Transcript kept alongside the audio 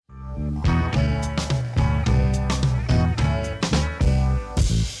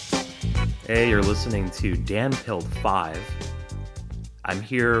Hey, you're listening to DANPILLED V. I'm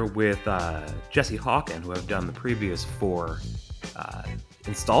here with Jesse Hawken, who have done the previous four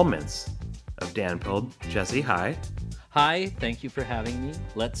installments of DANPILLED. Jesse, hi. Hi, thank you for having me.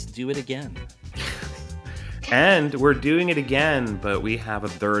 Let's do it again. And we're doing it again, but we have a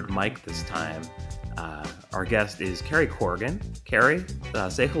third mic this time. Our guest is Carrie Courogen. Carrie,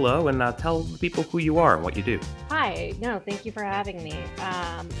 say hello and tell the people who you are and what you do. Hi, no, thank you for having me.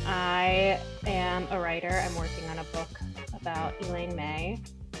 I am a writer. I'm working on a book about Elaine May.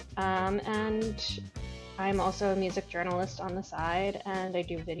 And I'm also a music journalist on the side, and I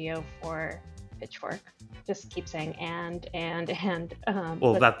do video for Pitchfork. Just keep saying and.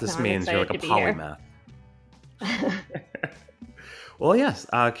 Well, that just means you're like a polymath. Well, yes.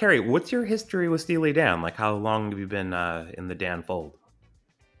 Carrie, what's your history with Steely Dan? Like, how long have you been in the Dan fold?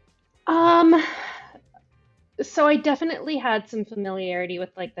 So I definitely had some familiarity with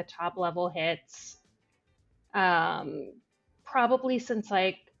like the top level hits, probably since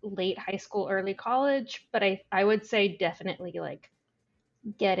like late high school, early college. But I would say definitely like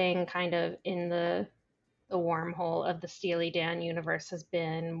getting kind of in the wormhole of the Steely Dan universe has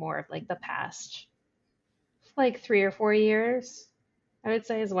been more of like the past like 3 or 4 years. I would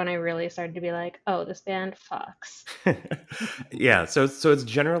say is when I really started to be like, oh, this band fucks. Yeah, so it's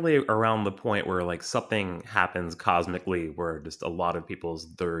generally around the point where like something happens cosmically where just a lot of people's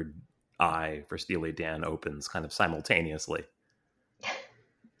third eye for Steely Dan opens kind of simultaneously.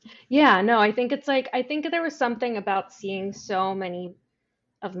 Yeah, no, I think it's like, I think there was something about seeing so many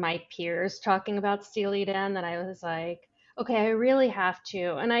of my peers talking about Steely Dan that I was like, okay, I really have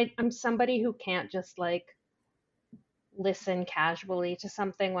to. And I'm somebody who can't just like listen casually to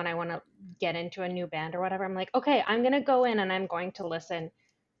something when I want to get into a new band or whatever. I'm like, okay, I'm going to go in and I'm going to listen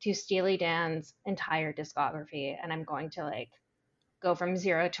to Steely Dan's entire discography and I'm going to like go from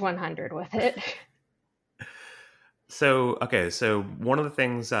 0 to 100 with it. So one of the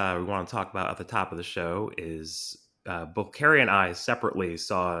things we want to talk about at the top of the show is both Carrie and I separately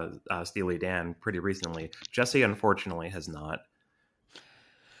saw Steely Dan pretty recently. Jesse, unfortunately, has not.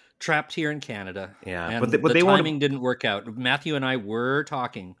 Trapped here in Canada. Yeah, and but the they timing didn't work out. Matthew and I were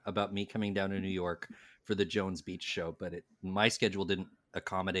talking about me coming down to New York for the Jones Beach show, but my schedule didn't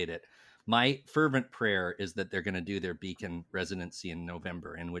accommodate it. My fervent prayer is that they're going to do their Beacon residency in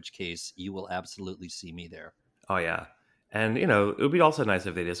November, in which case you will absolutely see me there. Oh, yeah. And, you know, it would be also nice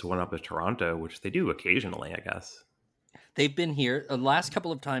if they just went up to Toronto, which they do occasionally, I guess. They've been here. The last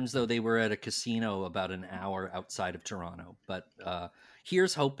couple of times, though, they were at a casino about an hour outside of Toronto. But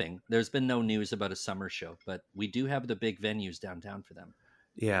here's hoping. There's been no news about a summer show, but we do have the big venues downtown for them.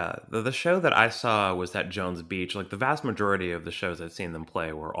 Yeah, the show that I saw was at Jones Beach. Like, the vast majority of the shows I've seen them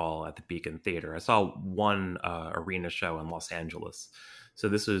play were all at the Beacon Theater. I saw one arena show in Los Angeles. So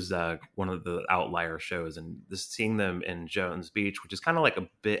this was one of the outlier shows. And just seeing them in Jones Beach, which is kind of like a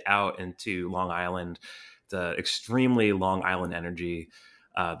bit out into Long Island, the extremely Long Island energy.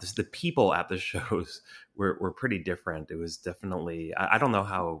 The people at the shows were pretty different. It was definitely, I don't know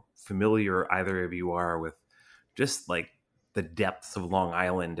how familiar either of you are with just like the depths of Long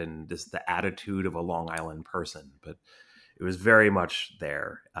Island and just the attitude of a Long Island person, but it was very much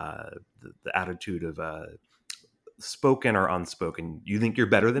there. The attitude of spoken or unspoken. You think you're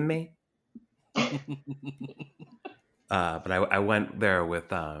better than me? But I went there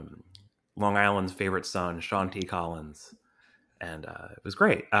with Long Island's favorite son, Sean T. Collins. And it was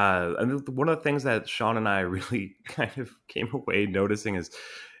great. And one of the things that Sean and I really kind of came away noticing is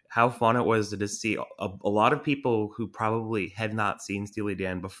how fun it was to just see a lot of people who probably had not seen Steely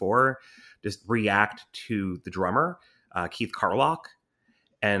Dan before just react to the drummer, Keith Carlock.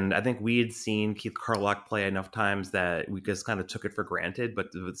 And I think we had seen Keith Carlock play enough times that we just kind of took it for granted. But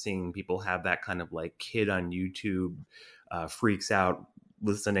seeing people have that kind of like kid on YouTube freaks out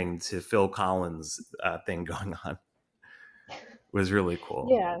listening to Phil Collins thing going on was really cool.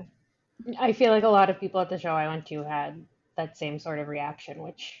 Yeah. I feel like a lot of people at the show I went to had that same sort of reaction,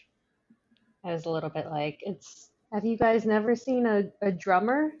 which I was a little bit like, have you guys never seen a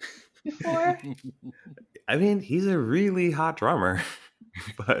drummer before? I mean, he's a really hot drummer,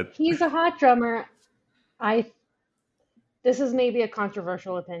 but he's a hot drummer. This is maybe a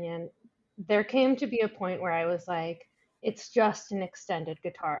controversial opinion. There came to be a point where I was like, it's just an extended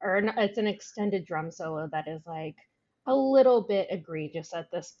guitar, or it's an extended drum solo that is like a little bit egregious at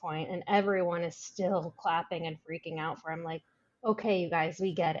this point, and everyone is still clapping and freaking out for him. Like, okay, you guys,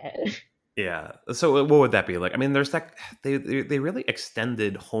 we get it. Yeah. So what would that be like? I mean, there's that they really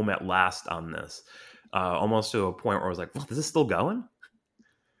extended Home at Last on this, almost to a point where I was like, well, is this still going?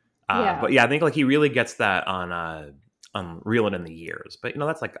 Yeah. But yeah, I think like he really gets that on reel it in the years. But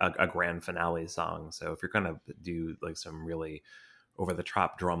that's like a grand finale song. So if you're gonna do like some really over the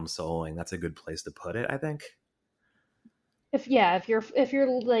top drum soloing, that's a good place to put it, I think. If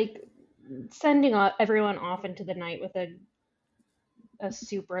you're like sending everyone off into the night with a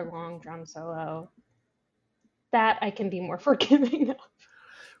super long drum solo, that I can be more forgiving of.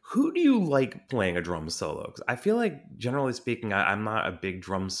 Who do you like playing a drum solo? Because I feel like, generally speaking, I'm not a big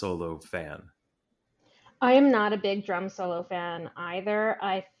drum solo fan. I am not a big drum solo fan either.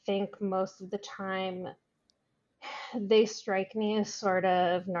 I think most of the time they strike me as sort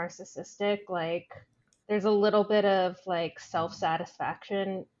of narcissistic. Like there's a little bit of like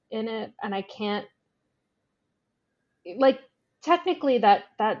self-satisfaction in it, and I can't like technically that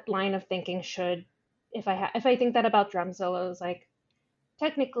line of thinking should, if I think that about drum solos, like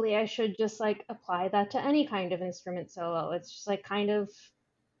technically I should just like apply that to any kind of instrument solo. It's just like kind of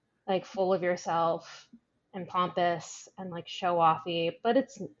like full of yourself and pompous and like show offy, but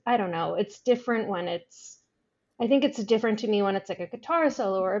it's, I don't know, it's different when it's, I think it's different to me when it's like a guitar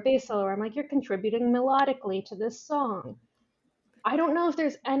solo or a bass solo where I'm like, you're contributing melodically to this song. I don't know if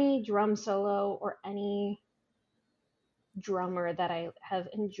there's any drum solo or any drummer that I have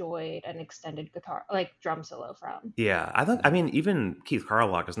enjoyed an extended guitar like drum solo from. Yeah, I mean, even Keith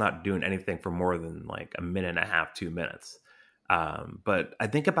Carlock is not doing anything for more than like a minute and a half, 2 minutes. But I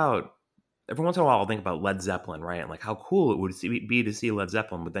think about, every once in a while, I'll think about Led Zeppelin, right? And like how cool it would be to see Led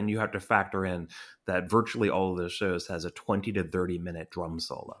Zeppelin. But then you have to factor in that virtually all of those shows has a 20 to 30 minute drum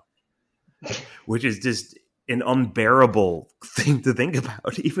solo, which is just an unbearable thing to think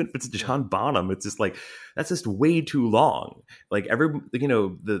about. Even if it's John Bonham, it's just like, that's just way too long. Like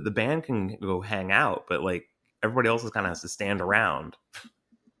the band can go hang out, but like everybody else kind of has to stand around.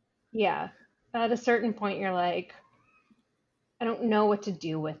 Yeah. At a certain point, you're like, I don't know what to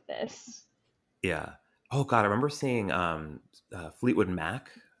do with this. Yeah. Oh God, I remember seeing Fleetwood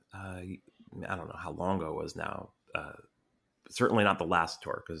Mac. I don't know how long ago it was now. Certainly not the last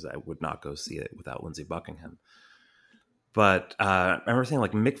tour, because I would not go see it without Lindsey Buckingham. But I remember saying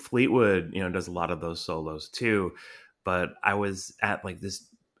like Mick Fleetwood, does a lot of those solos too. But I was at like this,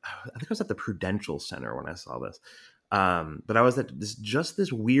 I think I was at the Prudential Center when I saw this. But I was at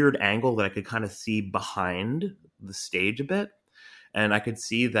this weird angle that I could kind of see behind the stage a bit. And I could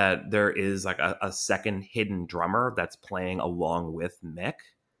see that there is like a second hidden drummer that's playing along with Mick.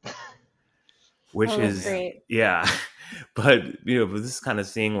 Which is great. Yeah. But this is kind of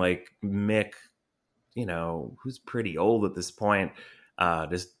seeing like Mick, who's pretty old at this point,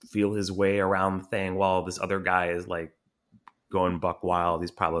 just feel his way around the thing while this other guy is like going buck wild.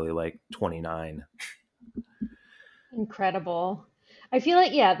 He's probably like 29. Incredible. I feel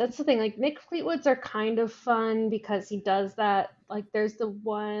like, yeah, that's the thing. Like Mick Fleetwood's are kind of fun because he does that. Like there's the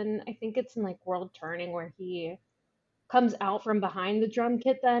one, I think it's in like World Turning, where he comes out from behind the drum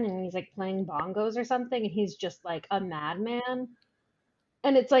kit then and he's like playing bongos or something, and he's just like a madman.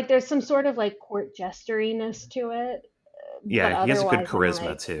 And it's like there's some sort of like court gesturiness to it. Yeah, he has a good charisma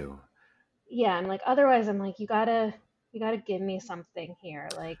like, too. Yeah, I'm like, otherwise I'm like, you gotta give me something here.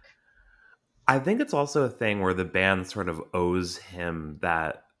 Like I think it's also a thing where the band sort of owes him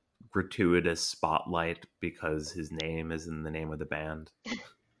that gratuitous spotlight because his name is in the name of the band.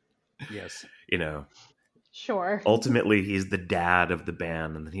 Yes. Sure. Ultimately, he's the dad of the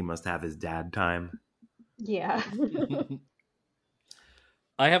band, and he must have his dad time. Yeah.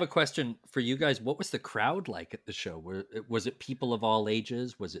 I have a question for you guys. What was the crowd like at the show? Was it people of all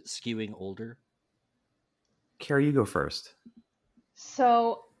ages? Was it skewing older? Carrie, you go first.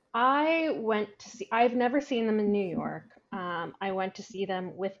 So I've never seen them in New York. I went to see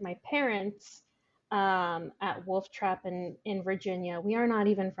them with my parents at Wolf Trap in Virginia. We are not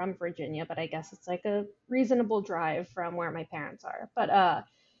even from Virginia, but I guess it's like a reasonable drive from where my parents are. But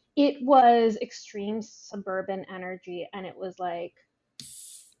it was extreme suburban energy, and it was like,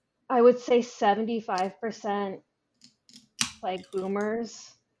 I would say 75% like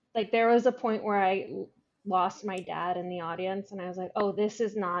boomers. Like there was a point where I lost my dad in the audience, and I was like, oh, this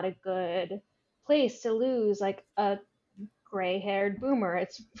is not a good place to lose like a gray-haired boomer.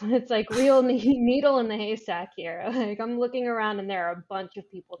 It's like real needle in the haystack here. Like I'm looking around and there are a bunch of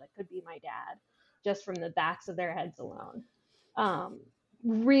people that could be my dad just from the backs of their heads alone.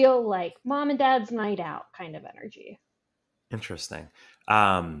 Real like mom and dad's night out kind of energy. Interesting.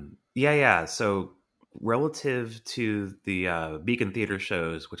 Yeah. So relative to the Beacon Theater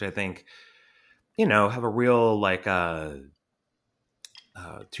shows, which I think have a real like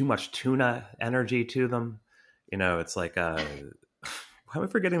too much tuna energy to them. It's like why am I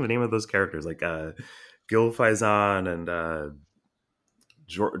forgetting the name of those characters? Like Gil Faison and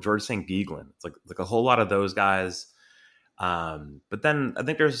George St. Geeglin. It's like a whole lot of those guys. But then I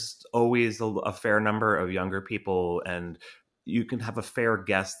think there's always a fair number of younger people, and you can have a fair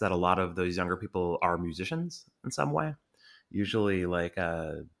guess that a lot of those younger people are musicians in some way. Usually, like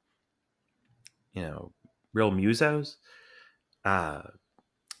real musos. Uh,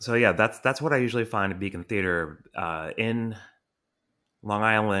 so yeah, that's what I usually find at Beacon Theater in Long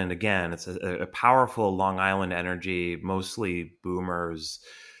Island. Again, it's a powerful Long Island energy, mostly boomers,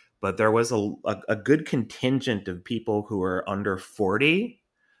 but there was a good contingent of people who were under 40,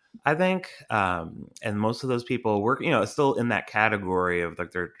 I think, and most of those people were still in that category of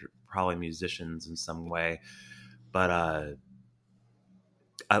like they're probably musicians in some way, but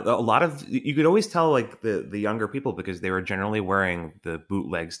a lot of you could always tell like the younger people because they were generally wearing the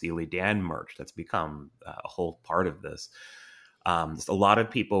bootleg Steely Dan merch that's become a whole part of this. Just a lot of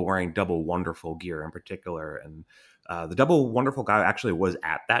people wearing Double Wonderful gear in particular, and the Double Wonderful guy actually was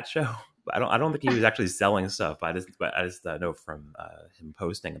at that show. I don't think he was actually selling stuff. I just know from him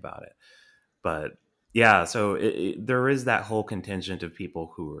posting about it. But yeah, so there is that whole contingent of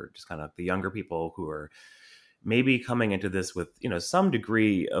people who are just kind of the younger people who are maybe coming into this with some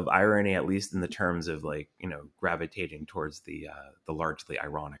degree of irony, at least in the terms of like gravitating towards the largely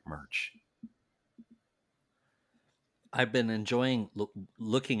ironic merch. I've been enjoying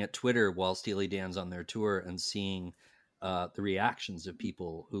looking at Twitter while Steely Dan's on their tour and seeing the reactions of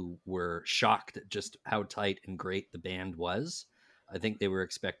people who were shocked at just how tight and great the band was. I think they were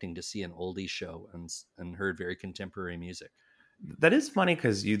expecting to see an oldie show and heard very contemporary music. That is funny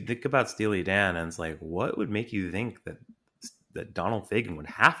because you think about Steely Dan and it's like, what would make you think that Donald Fagen would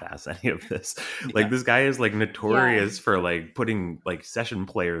half-ass any of this? Yeah. Like this guy is like notorious for like putting like session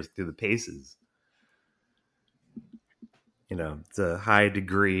players through the paces. It's a high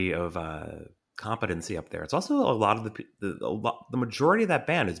degree of competency up there. It's also a lot of the majority of that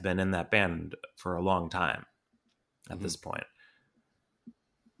band has been in that band for a long time at this point.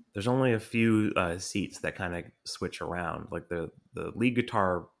 There's only a few seats that kind of switch around. Like the lead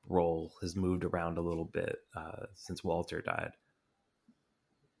guitar role has moved around a little bit since Walter died.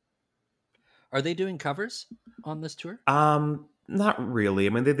 Are they doing covers on this tour? Not really. I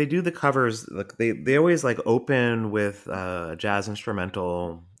mean, they do the covers. Like they always like open with a jazz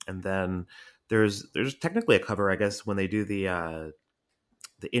instrumental, and then there's technically a cover, I guess, when they do the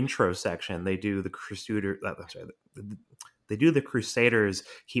intro section. They do the Crusader. They do the Crusaders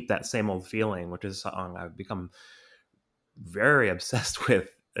Keep That Same Old Feeling, which is a song I've become very obsessed with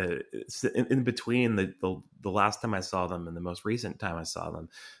in between the last time I saw them and the most recent time I saw them.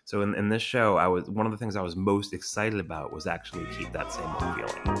 So in this show, one of the things I was most excited about was actually Keep That Same Old Feeling.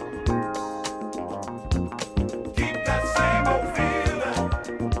 Keep that same old feeling.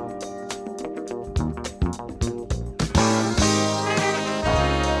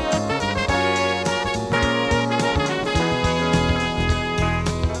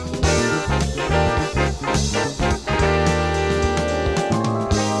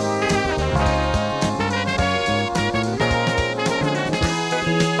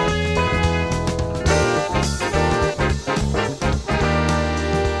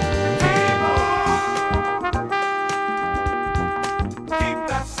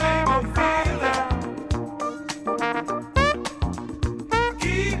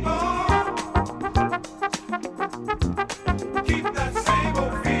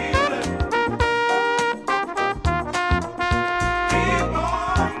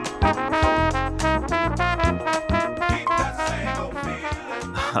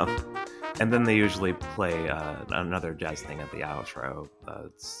 And then they usually play another jazz thing at the outro.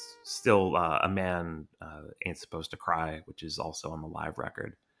 It's still A Man Ain't Supposed to Cry, which is also on the live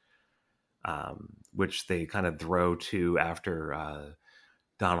record, which they kind of throw to after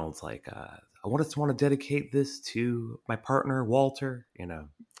Donald's like, I want to dedicate this to my partner, Walter, and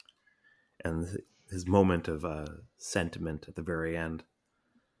his moment of sentiment at the very end.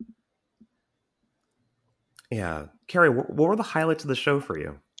 Yeah. Carrie, what were the highlights of the show for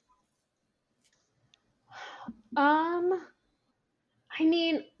you? I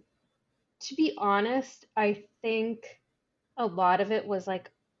mean, to be honest, I think a lot of it was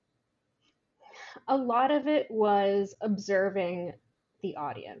observing the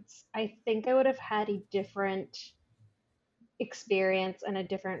audience. I think I would have had a different experience and a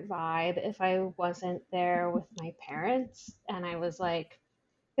different vibe if I wasn't there with my parents. And I was like,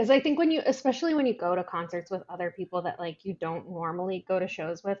 because I think especially when you go to concerts with other people that like you don't normally go to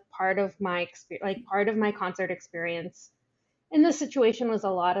shows with, part of my concert experience in this situation was a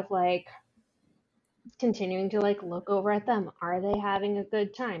lot of like continuing to like look over at them. Are they having a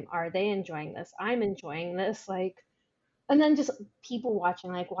good time? Are they enjoying this? I'm enjoying this. Like, and then just people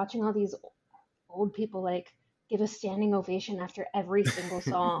watching all these old people like give a standing ovation after every single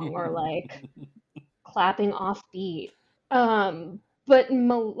song or like clapping off beat. But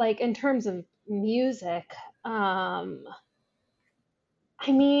like in terms of music, I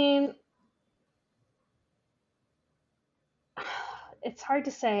mean, it's hard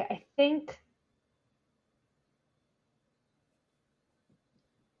to say. I think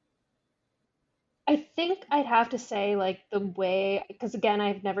I'd have to say like the way, because again,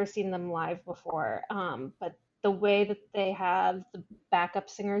 I've never seen them live before, but the way that they have the backup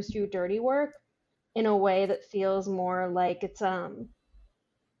singers do dirty work in a way that feels more like it's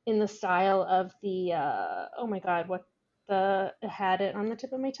in the style of the oh my God, what the I had it on the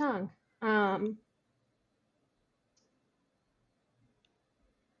tip of my tongue. Um,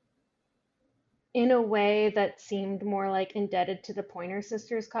 in a way that seemed more like indebted to the Pointer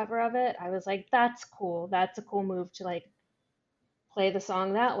Sisters cover of it. I was like, that's cool. That's a cool move to like play the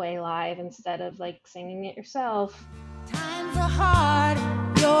song that way live instead of like singing it yourself. Times are hard,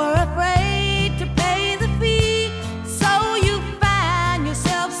 you're afraid to pay the fee, so you find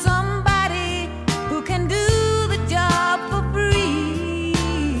yourself somebody who can do the job for free.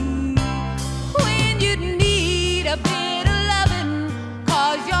 When you need a bit of loving,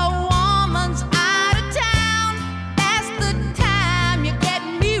 cause your woman's out of town, that's the time you get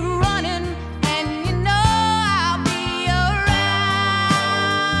me running, and you know I'll be around.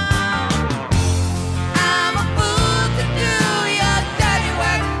 I'm a fool to do your dirty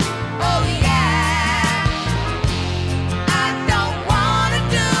work, oh yeah. I don't wanna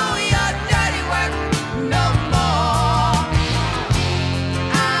do your dirty work no more.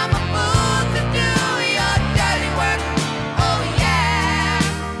 I'm a fool to do your dirty work, oh yeah.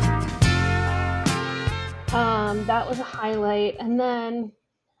 That was a highlight. And then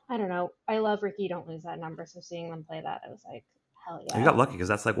I don't know. I love Ricky Don't Lose That Number, so seeing them play that, I was like, hell You yeah. got lucky because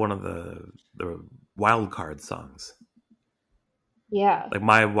that's like one of the wild card songs. Yeah. Like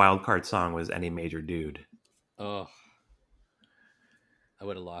my wild card song was Any Major Dude. Oh, I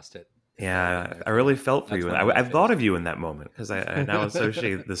would have lost it. Yeah, I really felt for That's you. one of my I thought faves. of you in that moment because I now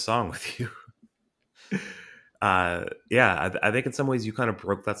associate the song with you. Yeah, I think in some ways you kind of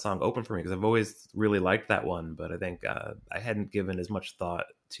broke that song open for me because I've always really liked that one, but I think I hadn't given as much thought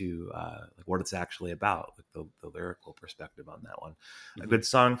to like what it's actually about, like the lyrical perspective on that one. A good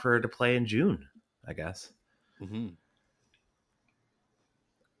song for to play in June, I guess. Mm-hmm.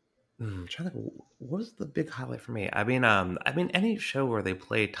 I'm trying to think, what was the big highlight for me? I mean, any show where they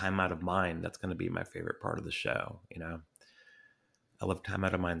play "Time Out of Mind," that's going to be my favorite part of the show. You know, I love "Time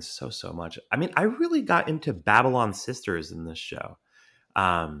Out of Mind" so much. I mean, I really got into Babylon Sisters in this show,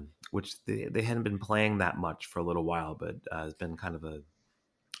 which they hadn't been playing that much for a little while, but has been kind of a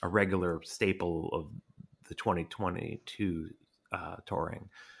regular staple of the 2022 touring.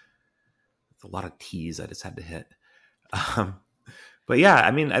 It's a lot of T's I just had to hit. But yeah, I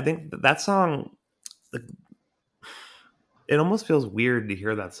mean, I think that song, like, it almost feels weird to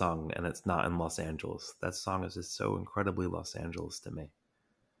hear that song and it's not in Los Angeles. That song is just so incredibly Los Angeles to me.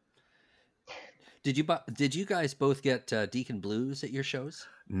 Did you guys both get Deacon Blues at your shows?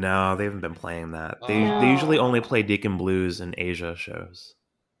 No, they haven't been playing that. Oh. They usually only play Deacon Blues in Asia shows,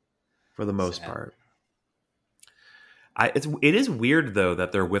 for the most Sad. part. It is weird though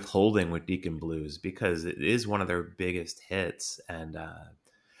that they're withholding with Deacon Blues because it is one of their biggest hits, and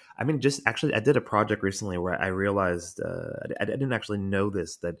I mean, just actually, I did a project recently where I realized I didn't actually know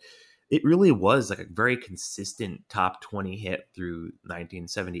this, that it really was like a very consistent top 20 hit through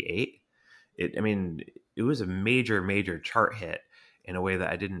 1978. I mean, it was a major chart hit in a way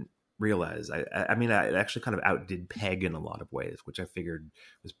that I didn't realize. I mean, it actually kind of outdid Peg in a lot of ways, which I figured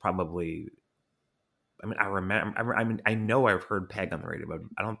was probably. I mean, I remember. I mean, I know I've heard Peg on the radio, but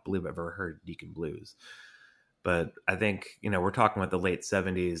I don't believe I've ever heard Deacon Blues. But I think, you know, we're talking about the late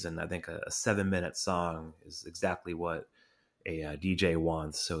 70s, and I think a 7-minute song is exactly what a DJ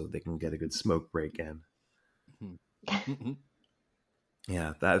wants so they can get a good smoke break in. Mm-hmm.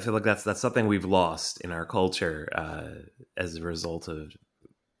 Yeah, I feel like that's something we've lost in our culture as a result of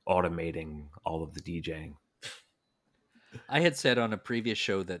automating all of the DJing. I had said on a previous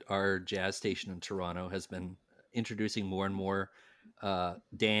show that our jazz station in Toronto has been introducing more and more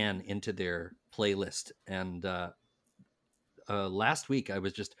Dan into their playlist. And last week I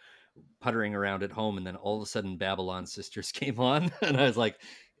was just puttering around at home, and then all of a sudden Babylon Sisters came on, and I was like,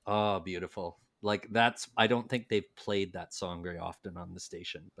 oh, beautiful. Like I don't think they've played that song very often on the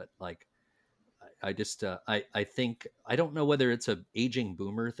station, but like, I just, I think, I don't know whether it's a aging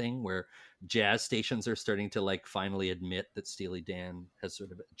boomer thing where jazz stations are starting to like finally admit that Steely Dan has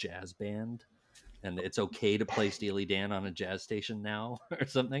sort of a jazz band and it's okay to play Steely Dan on a jazz station now or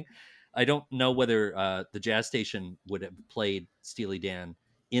something. I don't know whether the jazz station would have played Steely Dan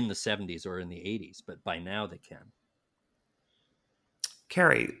in the 70s or in the 80s, but by now they can.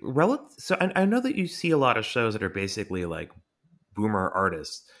 Carrie, so I know that you see a lot of shows that are basically like boomer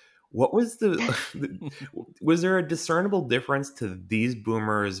artists. What was was there a discernible difference to these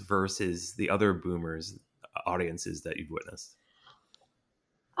boomers versus the other boomers audiences that you've witnessed?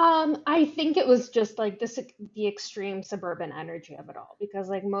 I think it was just like the extreme suburban energy of it all, because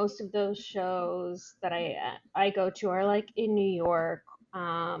like most of those shows that I go to are like in New York.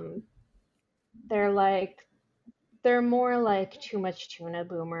 Um, they're like they're more like too much tuna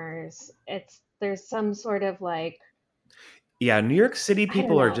boomers. There's some sort of like, Yeah, New York City I don't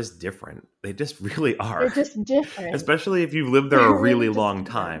people are know. just different. They just really They're are. just different. Especially if you've lived there They're a really really just long different.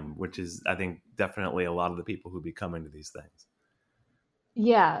 time, which is, I think, definitely a lot of the people who be coming to these things.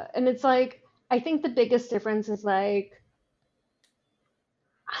 Yeah, and it's like I think the biggest difference is like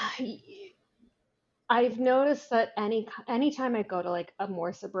I've noticed that anytime I go to like a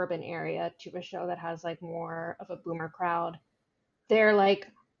more suburban area to a show that has like more of a boomer crowd, they're like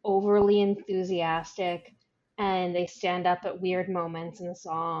overly enthusiastic and they stand up at weird moments in the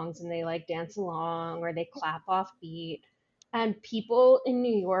songs and they like dance along or they clap off beat. And people in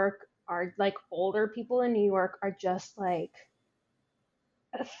New York are like older people in New York are just like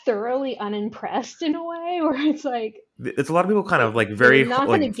thoroughly unimpressed in a way where it's It's a lot of people kind of like like they're very not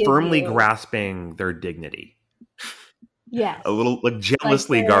going to like give firmly you, grasping their dignity, a yes, little like like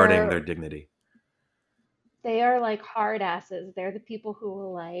jealously guarding their dignity. they are like hard asses. They're the people who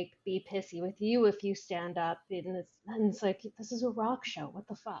will like be pissy with you if you stand up. And it's like, this is a rock show. What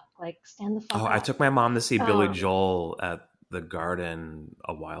the fuck? Like, stand the Oh, fuck I up. took my mom to see Billy Um, Joel at the Garden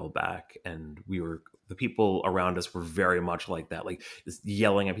a while back, and the people around us were very much like that, like just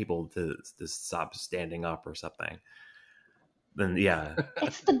yelling at people to stop standing up or something. Then yeah,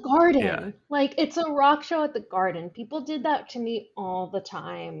 it's the yeah. Garden. Like, it's a rock show at the Garden. People did that to me all the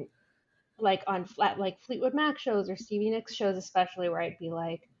time. Like on like Fleetwood Mac shows or Stevie Nicks shows, especially, where I'd be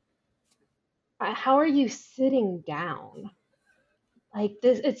like, how are you sitting down? Like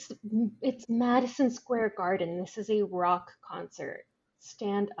this, it's Madison Square Garden. This is a rock concert.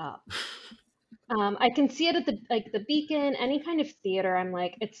 Stand up. I can see it at the Beacon, any kind of theater. I'm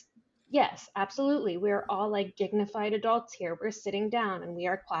like, it's yes, absolutely. We're all like dignified adults here. We're sitting down and we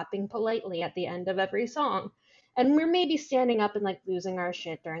are clapping politely at the end of every song, and we're maybe standing up and like losing our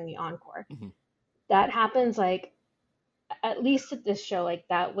shit during the encore. Mm-hmm. That happens like at least at this show. Like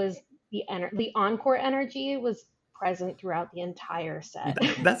that was the encore energy was present throughout the entire set.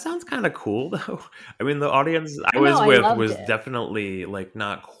 That sounds kind of cool, though. I mean, the audience I I know, was I with loved was it. definitely like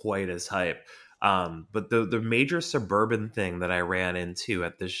not quite as hype. But the major suburban thing that I ran into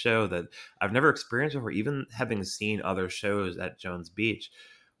at this show that I've never experienced before, even having seen other shows at Jones Beach,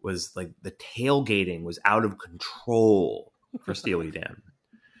 was like the tailgating was out of control for Steely Dan.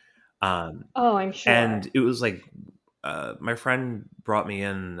 Oh, I'm sure. And it was like my friend brought me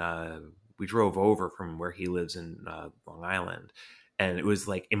in. We drove over from where he lives in Long Island, and it was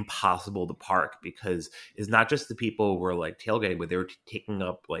like impossible to park because it's not just the people were like tailgating, but they were taking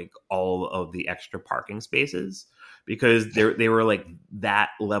up like all of the extra parking spaces because they were like that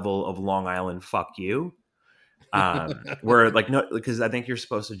level of Long Island fuck you. Where like no, because I think you're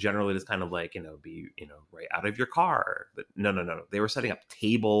supposed to generally just kind of like be right out of your car, but no, they were setting up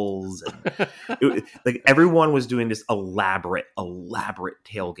tables and like everyone was doing this elaborate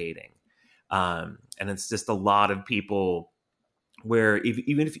tailgating, and it's just a lot of people where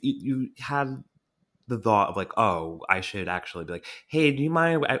even if you had the thought of like, oh, I should actually be like, hey, do you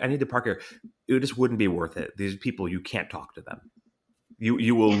mind? I need to park here. It just wouldn't be worth it. These people, you can't talk to them.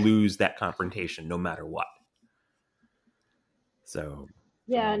 You will lose that confrontation no matter what. So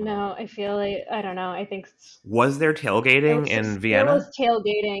Yeah, no, I feel like I don't know. I think was there tailgating in Vienna? There was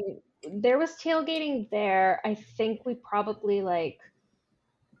tailgating. There was tailgating there. I think we probably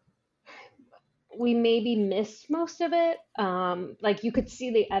we maybe missed most of it. Like you could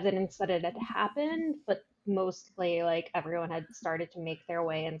see the evidence that it had happened, but mostly like everyone had started to make their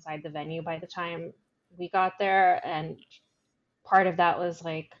way inside the venue by the time we got there, and part of that was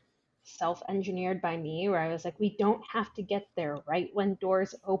like self-engineered by me, where I was like, we don't have to get there right when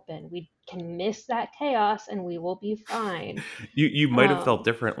doors open. We can miss that chaos and we will be fine. You might have felt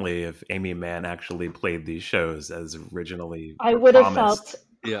differently if Amy Mann actually played these shows as originally I would have promised.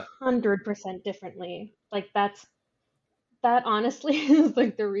 felt 100% differently. Like that honestly is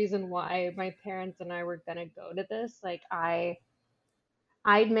like the reason why my parents and I were gonna go to this. Like I'd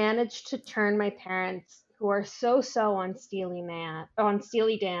managed to turn my parents, who are so on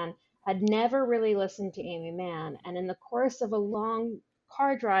Steely Dan, had never really listened to Amy Mann, and in the course of a long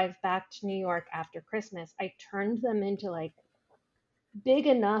car drive back to New York after Christmas, I turned them into like big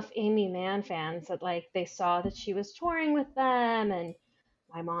enough Amy Mann fans that like they saw that she was touring with them, and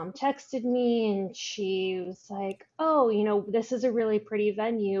my mom texted me and she was like, "Oh, you know, this is a really pretty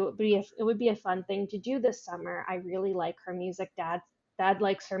venue. It would be a fun thing to do this summer. I really like her music. Dad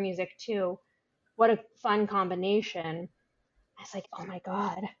likes her music too. What a fun combination." I was like, "Oh my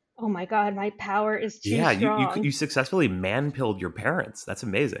God. Oh my God, my power is too Yeah, strong." you successfully man-pilled your parents. That's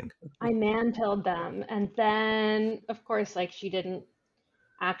amazing. I man-pilled them. And then, of course, like she didn't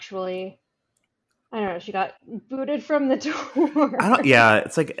actually, I don't know, she got booted from the tour. Yeah,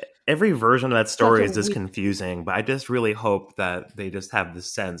 it's like every version of that story Such a is just weak. confusing, but I just really hope that they just have the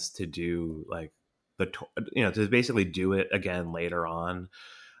sense to do like to basically do it again later on.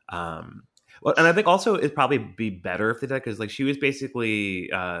 Well, and I think also it'd probably be better if they did, because like she was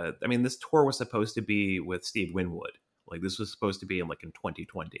basically, I mean, this tour was supposed to be with Steve Winwood. Like this was supposed to be in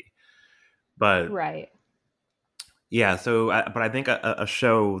 2020, but Right. yeah. So, but I think a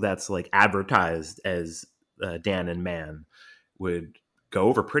show that's like advertised as Dan and Man would go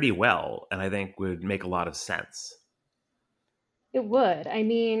over pretty well, and I think would make a lot of sense. It would. I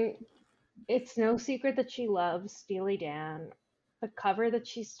mean, it's no secret that she loves Steely Dan. The cover that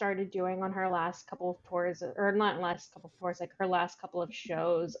she started doing on her last couple of tours, or not last couple of tours, like her last couple of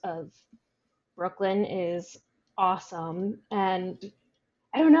shows of Brooklyn is awesome. And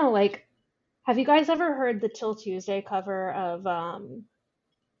I don't know, like, have you guys ever heard the Till Tuesday cover of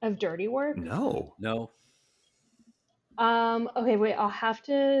Dirty Work? No. No. Okay, wait, I'll have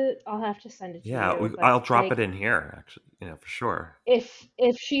to send it to Yeah, you. But I'll drop like, it in here. Actually, for sure. if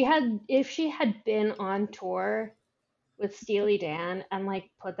she had been on tour with Steely Dan and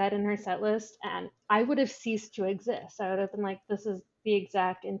like put that in her set list, and I would have ceased to exist. I would have been like, this is the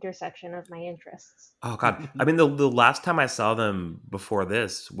exact intersection of my interests. Oh God, I mean, the last time I saw them before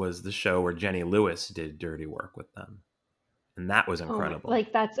this was the show where Jenny Lewis did Dirty Work with them, and that was incredible.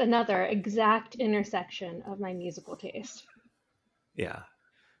 Like that's another exact intersection of my musical taste. Yeah,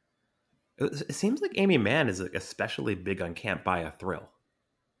 it seems like Amy Mann is like especially big on "Can't Buy a Thrill."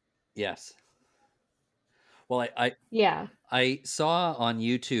 Yes. Well, Yeah. I saw on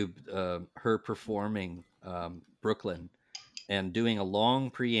YouTube her performing Brooklyn and doing a long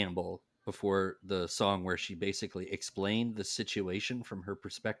preamble before the song where she basically explained the situation from her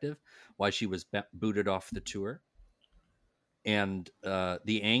perspective, why she was booted off the tour, and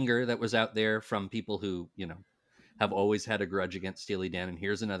the anger that was out there from people who, have always had a grudge against Steely Dan. And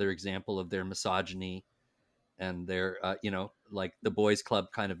here's another example of their misogyny and their, like the boys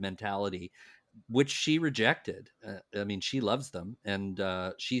club kind of mentality, which she rejected. I mean, she loves them. And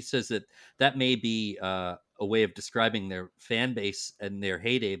she says that may be a way of describing their fan base and their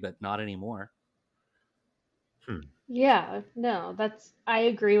heyday, but not anymore. Yeah, no, I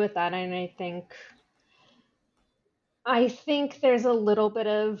agree with that. And I think there's a little bit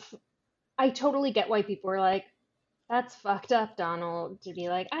of, I totally get why people are like, that's fucked up, Donald, to be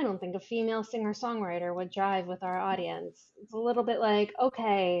like, I don't think a female singer-songwriter would jive with our audience. It's a little bit like,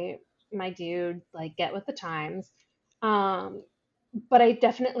 okay, my dude, like get with the times. But I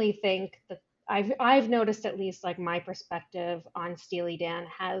definitely think that I've noticed, at least like my perspective on Steely Dan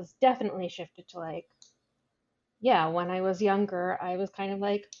has definitely shifted to like, yeah, when I was younger, I was kind of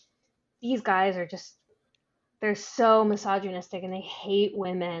like, these guys are just, they're so misogynistic and they hate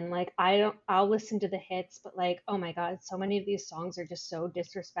women. Like I'll listen to the hits, but like, oh my God, so many of these songs are just so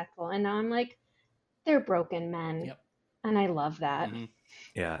disrespectful. And now I'm like, they're broken men. Yep. And I love that. Mm-hmm.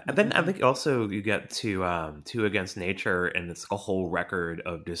 Yeah, and then I think also you get to Two Against Nature, and it's a whole record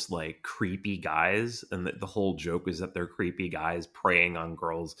of just like creepy guys, and the whole joke is that they're creepy guys preying on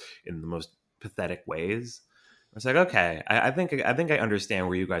girls in the most pathetic ways. It's like, okay, I think I understand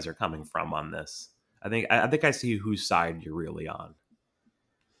where you guys are coming from on this. I think I see whose side you're really on.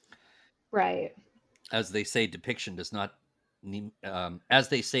 Right. As they say, depiction does not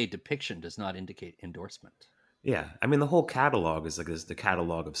indicate endorsement. Yeah, I mean the whole catalog is the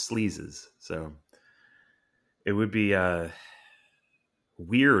catalog of sleazes, so it would be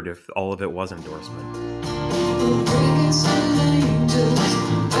weird if all of it was endorsement.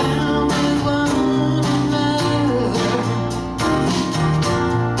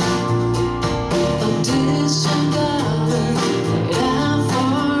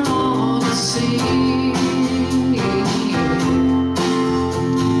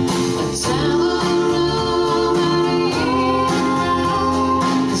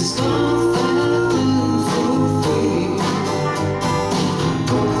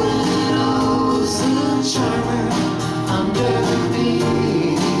 Charmer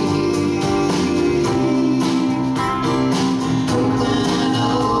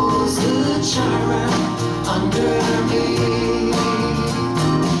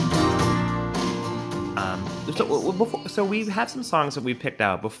So we have some songs that we picked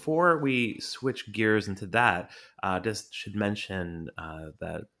out. Before we switch gears into that, just should mention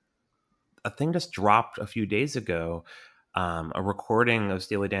that a thing just dropped a few days ago, a recording of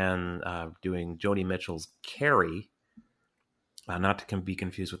Steely Dan doing Joni Mitchell's Carrie, not to be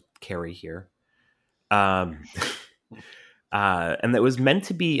confused with Carrie here. And that was meant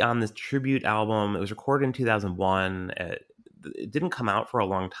to be on this tribute album. It was recorded in 2001. It didn't come out for a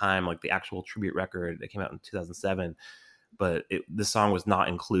long time, like the actual tribute record. It came out in 2007, but the song was not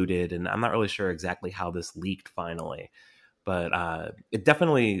included, and I'm not really sure exactly how this leaked finally. But it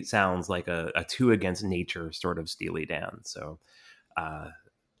definitely sounds like a Two Against Nature sort of Steely Dan. So I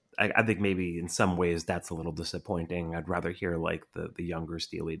think maybe in some ways that's a little disappointing. I'd rather hear like the younger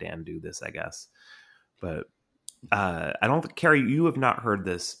Steely Dan do this, I guess. But I don't think, Carrie, you have not heard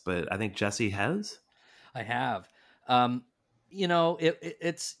this, but I think Jesse has. I have.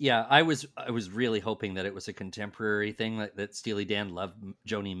 It's I was really hoping that it was a contemporary thing, that Steely Dan loved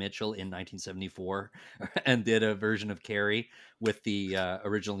Joni Mitchell in 1974 and did a version of Carrie with the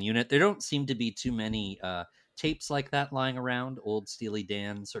original unit. There don't seem to be too many tapes like that lying around, old Steely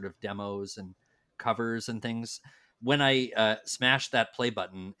Dan sort of demos and covers and things. When I smashed that play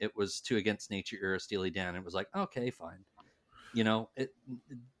button, it was Two Against Nature era Steely Dan. It was like, okay, fine.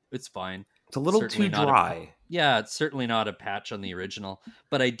 It's fine. It's a little too dry. It's certainly not a patch on the original.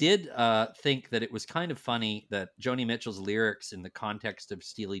 But I did think that it was kind of funny that Joni Mitchell's lyrics in the context of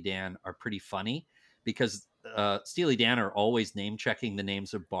Steely Dan are pretty funny, because Steely Dan are always name-checking the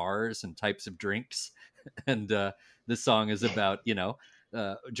names of bars and types of drinks. And this song is about,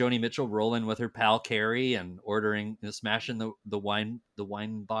 Joni Mitchell rolling with her pal Carrie and ordering, smashing the wine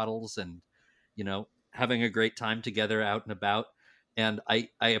bottles and, having a great time together out and about. And I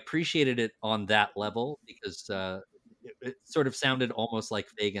appreciated it on that level, because it sort of sounded almost like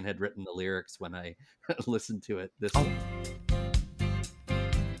Fagan had written the lyrics when I listened to it this way.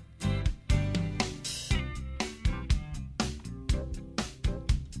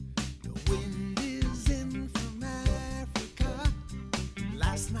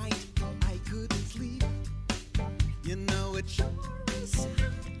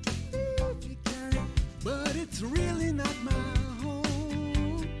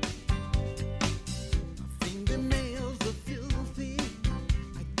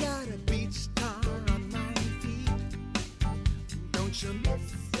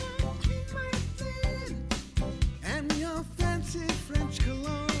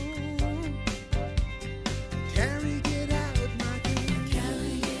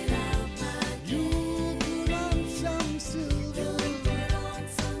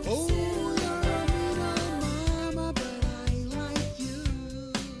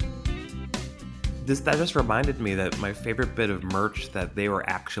 That just reminded me that my favorite bit of merch that they were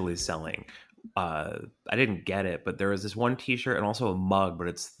actually selling, I didn't get it, but there was this one t-shirt and also a mug, but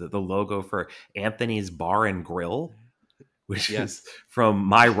it's the logo for Anthony's Bar and Grill, which is from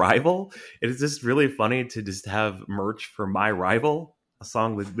My Rival. It is just really funny to just have merch for My Rival, a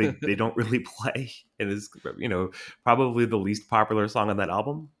song that they don't really play. It is, probably the least popular song on that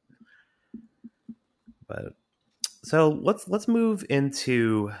album. But so let's move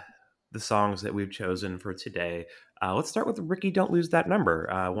into the songs that we've chosen for today. Let's start with Ricky, Don't Lose That Number,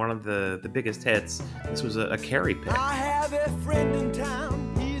 one of the biggest hits. This was a Carrie pick. I have a friend in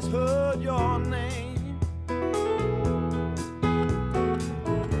town, he's heard your name.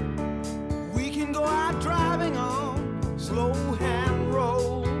 We can go out driving on slow hand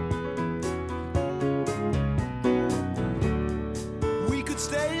road. We could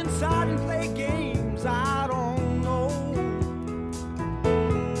stay inside and play games, I don't know.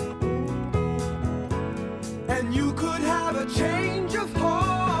 And you could have a change of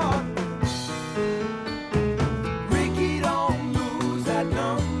heart. Ricky, don't lose that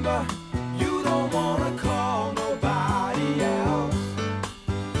number. You don't want to call nobody else.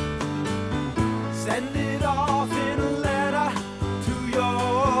 Send it off in a letter to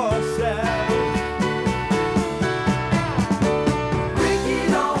yourself. Ricky,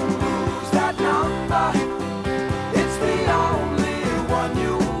 don't lose that number. It's the only one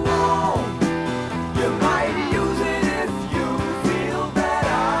you want. You might use it if you feel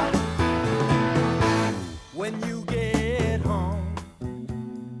better when you get home.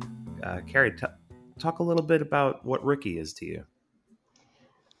 Carrie, talk a little bit about what Ricky is to you.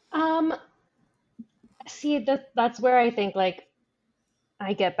 See, that's where I think like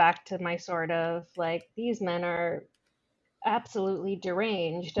I get back to my sort of like, these men are absolutely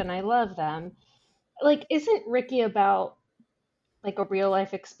deranged and I love them. Like, isn't Ricky about like a real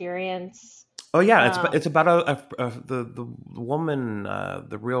life experience? Oh yeah, it's about the woman.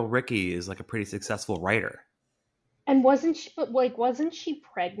 The real Ricky is like a pretty successful writer. And wasn't she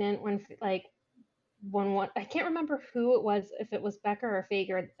pregnant when like when one I can't remember who it was, if it was Becker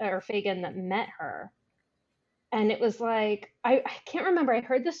or Fagan that met her. And it was like I can't remember. I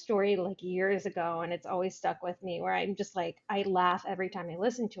heard this story like years ago and it's always stuck with me where I'm just like I laugh every time I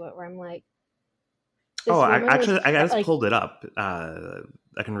listen to it where I'm like Oh, this woman was I just like pulled it up.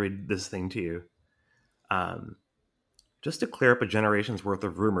 I can read this thing to you. Um, just to clear up a generation's worth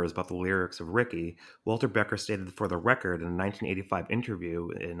of rumors about the lyrics of Ricky, Walter Becker stated for the record in a 1985 interview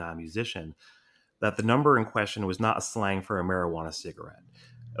in Musician that the number in question was not a slang for a marijuana cigarette.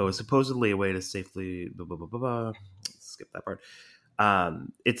 It was supposedly a way to safely blah, blah, blah, blah, blah. Skip that part.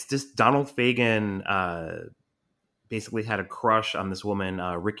 It's just Donald Fagen basically had a crush on this woman,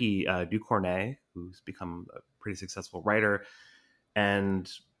 Ricky Ducournay, who's become a pretty successful writer.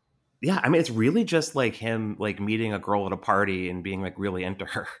 And yeah, I mean, it's really just like him, like meeting a girl at a party and being like really into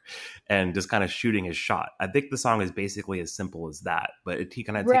her and just kind of shooting his shot. I think the song is basically as simple as that, but he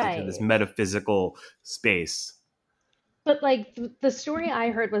kind of takes it to this right. metaphysical space. But like the story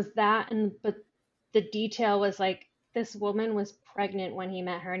I heard was that but the detail was like this woman was pregnant when he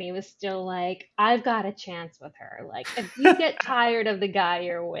met her and he was still like I've got a chance with her. Like if you get tired of the guy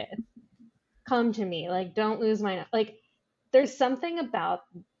you're with, come to me. Like don't lose my like there's something about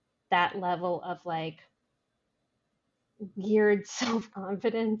that level of like weird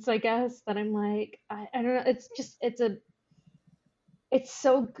self-confidence, I guess, that I'm like I don't know, it's just it's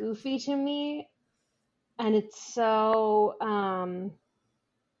so goofy to me and it's so I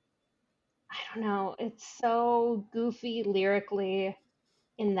don't know, it's so goofy lyrically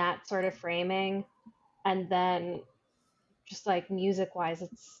in that sort of framing and then just like music wise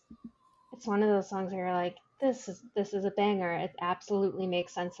it's one of those songs where you're like this is a banger. It absolutely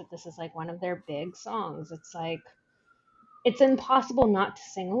makes sense that this is like one of their big songs. It's like it's impossible not to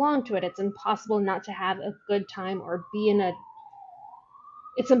sing along to it. It's impossible not to have a good time or be in a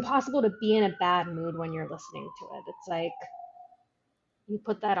it's impossible to be in a bad mood when you're listening to it. It's like you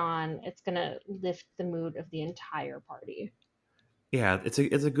put that on, it's gonna lift the mood of the entire party. Yeah, it's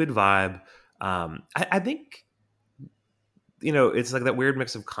a good vibe. I think, you know, it's like that weird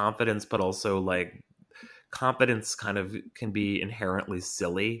mix of confidence, but also like confidence kind of can be inherently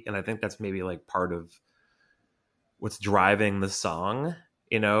silly. And I think that's maybe like part of what's driving the song,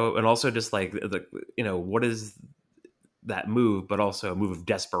 you know, and also just like the, you know, what is that move, but also a move of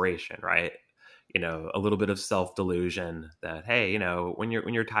desperation, right? You know, a little bit of self delusion that, hey, you know, when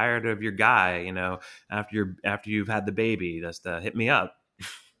you're tired of your guy, you know, after you've had the baby, just hit me up.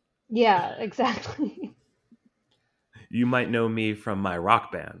 Yeah, exactly. You might know me from my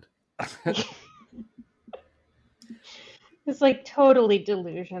rock band. It's like totally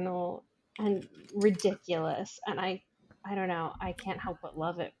delusional and ridiculous. And I don't know, I can't help but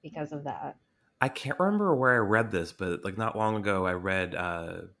love it because of that. I can't remember where I read this, but like not long ago, I read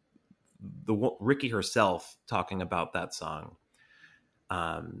Ricky herself talking about that song.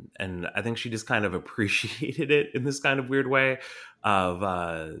 And I think she just kind of appreciated it in this kind of weird way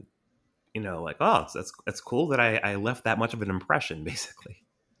of, you know, like, oh, that's cool that I left that much of an impression, basically.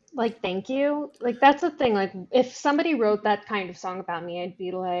 Like, thank you. Like, that's the thing. Like, if somebody wrote that kind of song about me, I'd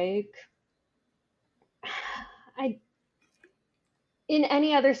be like, I, in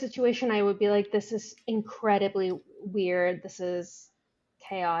any other situation, I would be like, this is incredibly weird. This is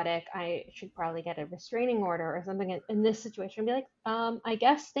chaotic. I should probably get a restraining order or something. In this situation, I'd be like, I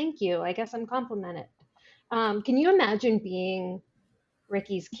guess, thank you. I guess I'm complimented. Can you imagine being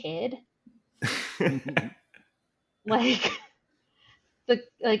Ricky's kid? Like,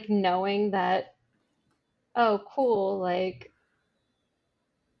 like knowing that, oh, cool, like,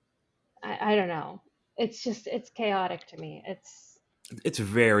 I don't know. It's just, it's chaotic to me. It's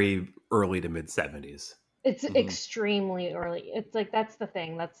very early to mid 70s. It's extremely early. It's like, that's the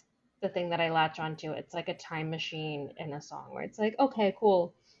thing. That's the thing that I latch onto. It's like a time machine in a song where it's like, okay,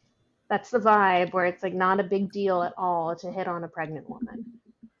 cool. That's the vibe where it's like not a big deal at all to hit on a pregnant woman.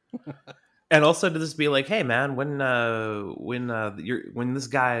 And also to just be like, hey man, when this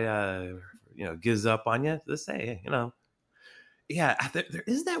guy you know, gives up on you, just say, hey, you know, yeah, there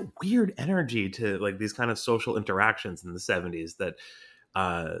is that weird energy to like these kind of social interactions in the 70s that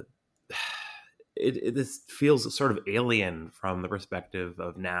this feels sort of alien from the perspective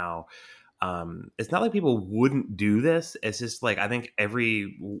of now. It's not like people wouldn't do this. It's just like I think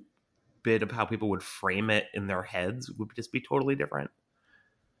every bit of how people would frame it in their heads would just be totally different.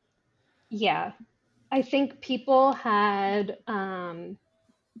 Yeah. I think people had, I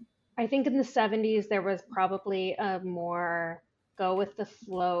think in the 70s, there was probably a more go with the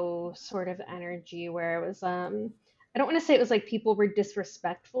flow sort of energy where it was, I don't want to say it was like people were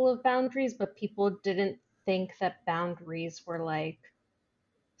disrespectful of boundaries, but people didn't think that boundaries were like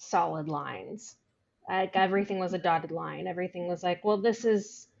solid lines. Like everything was a dotted line. Everything was like, well, this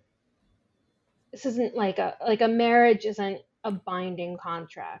isn't like a marriage isn't a binding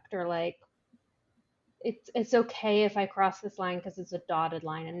contract, or like it's okay if I cross this line because it's a dotted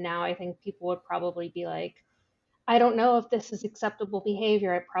line. And now I think people would probably be like, I don't know if this is acceptable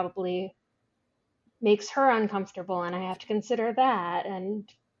behavior. It probably makes her uncomfortable, and I have to consider that and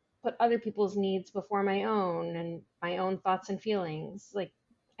put other people's needs before my own and my own thoughts and feelings. Like,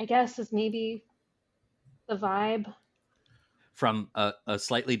 I guess is maybe the vibe. From a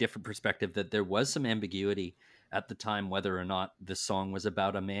slightly different perspective, that there was some ambiguity at the time whether or not this song was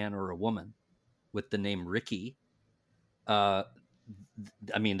about a man or a woman. With the name Ricky, I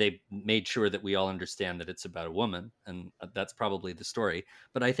mean, they made sure that we all understand that it's about a woman, and that's probably the story.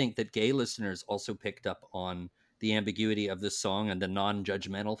 But I think that gay listeners also picked up on the ambiguity of this song and the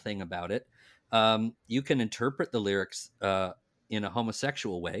non-judgmental thing about it. You can interpret the lyrics in a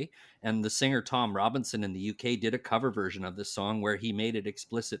homosexual way, and the singer Tom Robinson in the UK did a cover version of this song where he made it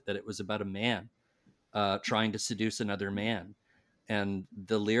explicit that it was about a man trying to seduce another man. And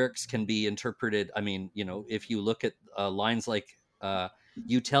the lyrics can be interpreted. I mean, you know, if you look at lines like,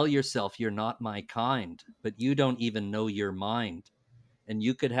 you tell yourself you're not my kind, but you don't even know your mind, and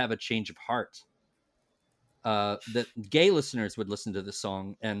you could have a change of heart. That gay listeners would listen to the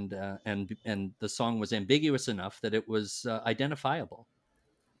song, and the song was ambiguous enough that it was identifiable.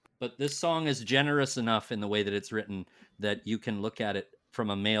 But this song is generous enough in the way that it's written that you can look at it from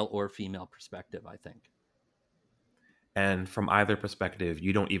a male or female perspective, I think. And from either perspective,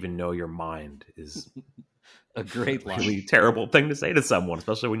 you don't even know your mind is a great line. Really terrible thing to say to someone,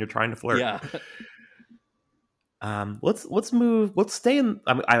 especially when you're trying to flirt. Yeah. Let's move. Let's stay in.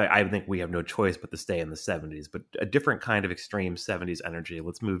 I think we have no choice but to stay in the 70s, but a different kind of extreme 70s energy.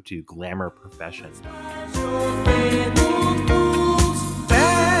 Let's move to Glamour Profession.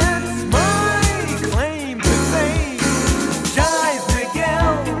 That's my claim to fame. Jive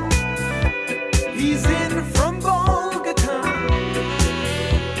Miguel, he's in from Bogota.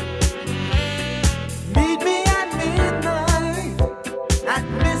 Meet me at midnight at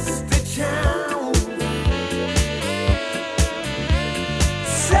Mr. Chow.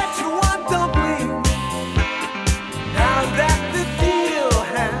 Szechuan dumpling. Now that the deal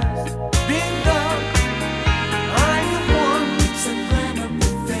has been done, I'm the one. It's a glamour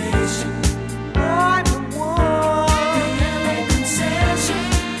profession. I'm the one. Glamour concession.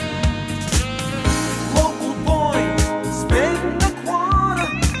 Local boy, spend a quarter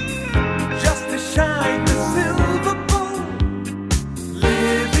just to shine the silver bowl.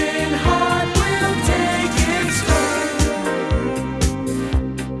 Living hard will take its toll.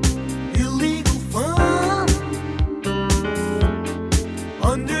 Illegal fun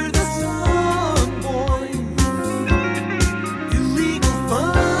under the sun, boy. Illegal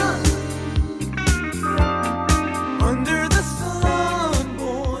fun under the sun,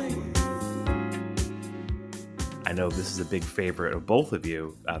 boy. I know this is a big favorite of both of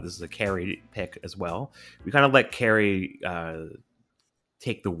you. This is a Carrie pick as well. We kind of let Carrie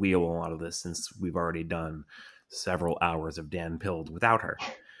take the wheel on a lot of this since we've already done several hours of Dan Pilled without her.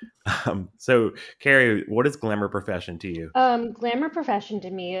 So, Carrie, what is Glamour Profession to you? Glamour Profession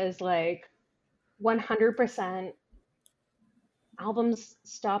to me is like 100% albums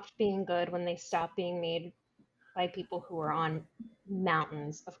stopped being good when they stopped being made by people who were on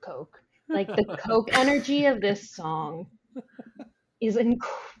mountains of coke. Like the coke energy of this song is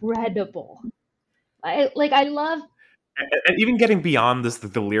incredible. I love, And even getting beyond this,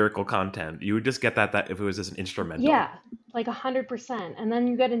 the lyrical content, you would just get that if it was just an instrumental. yeah, like 100%. And then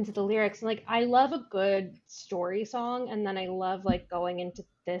you get into the lyrics, and like I love a good story song, and then I love like going into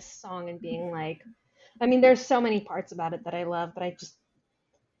this song and being like, I mean, there's so many parts about it that I love, but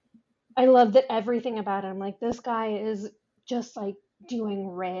I love that everything about it. I'm like, this guy is just like doing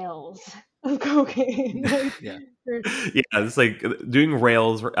rails of cocaine. Like, Yeah. Yeah, it's like doing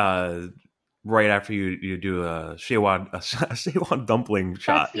rails right after you do a Szechuan dumpling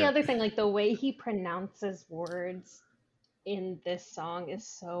shot. That's the other thing, like the way he pronounces words in this song is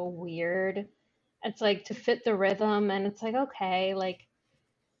so weird. It's like to fit the rhythm, and it's like, okay, like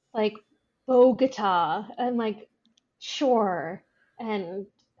Bogota, and like sure, and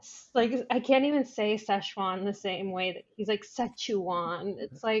like I can't even say Szechuan the same way that he's like Szechuan.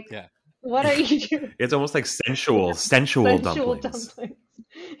 It's like, Yeah. what are you doing? It's almost like sensual Sensual dumplings. dumplings.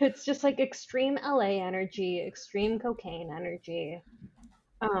 It's just like extreme LA energy, extreme cocaine energy.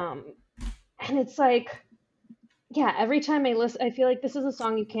 And it's like, yeah, every time I listen, I feel like this is a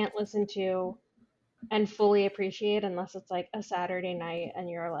song you can't listen to and fully appreciate unless it's like a Saturday night and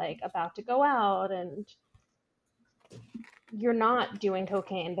you're like about to go out and you're not doing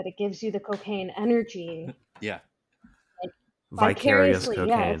cocaine, but it gives you the cocaine energy. Yeah. Like Vicarious vicariously,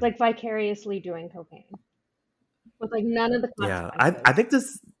 yeah, it's cocaine. like vicariously doing cocaine with like none of the Yeah, consequences. I think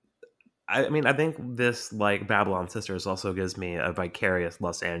this. I mean, I think this, like Babylon Sisters, also gives me a vicarious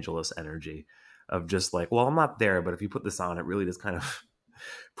Los Angeles energy of just like, well, I'm not there, but if you put this on, it really just kind of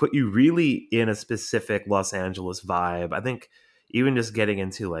put you really in a specific Los Angeles vibe. I think even just getting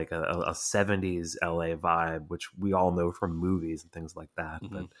into like a 70s LA vibe, which we all know from movies and things like that.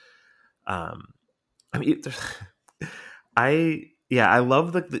 Mm-hmm. But I mean, I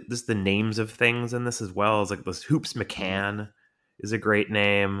love just the names of things in this as well. As like this Hoops McCann is a great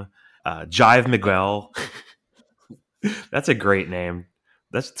name. Jive Miguel. That's a great name.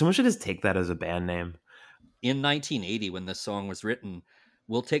 Someone should just take that as a band name. In 1980, when this song was written,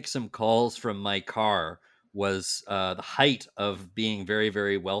 "We'll Take Some Calls from My Car" was the height of being very,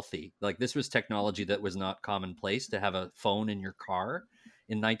 very wealthy. Like, this was technology that was not commonplace to have a phone in your car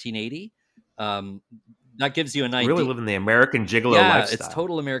in 1980. That gives you an idea. Really living the American gigolo lifestyle. It's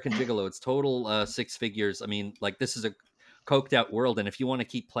total American gigolo. It's total six figures. I mean, like, this is a coked out world, and if you want to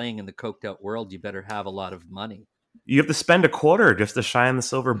keep playing in the coked out world, you better have a lot of money. You have to spend a quarter just to shine the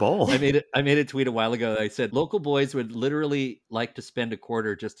silver bowl. I made a tweet a while ago. I said local boys would literally like to spend a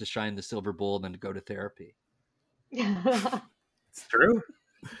quarter just to shine the silver bowl and then to go to therapy. It's true.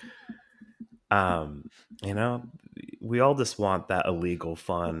 You know, we all just want that illegal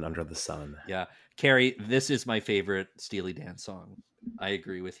fun under the sun. Yeah. Carrie, this is my favorite Steely Dan song. I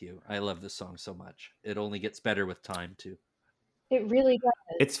agree with you. I love this song so much. It only gets better with time too. It really does.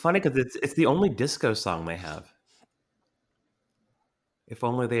 It's funny because it's the only disco song they have. If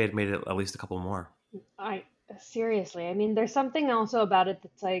only they had made it at least a couple more. Seriously, I mean, there's something also about it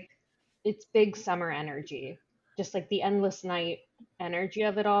that's like, it's big summer energy. Just like the endless night energy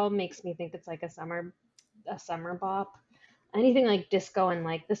of it all makes me think it's like a summer bop. Anything like disco and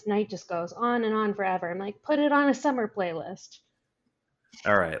like this night just goes on and on forever. I'm like, put it on a summer playlist.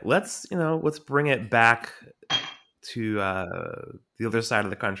 All right, let's bring it back to the other side of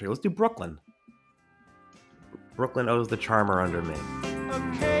the country. Let's do Brooklyn. Brooklyn owes the charmer under me. A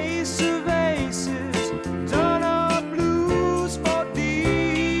case of aces, done up blues for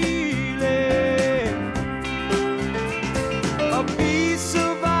dealing. A piece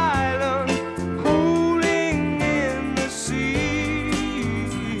of island cooling in the sea.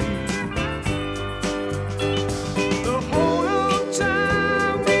 The whole of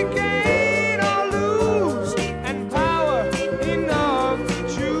time we gain or lose, and power enough to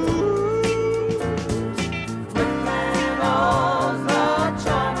choose. Brooklyn owes the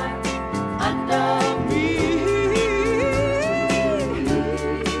charmer under me.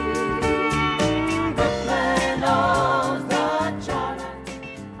 Brooklyn owes the charmer.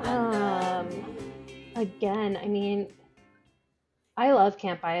 Again, I mean, I love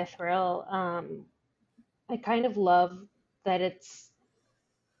Can't Buy a Thrill. I kind of love that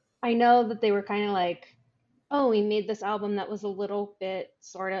I know that they were kind of like, oh, we made this album that was a little bit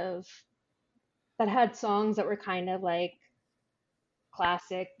sort of, that had songs that were kind of like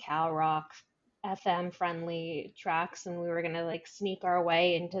classic Cal rock, FM friendly tracks, and we were gonna like sneak our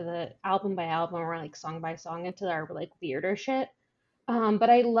way into the album by album or like song by song into our like weirder shit. But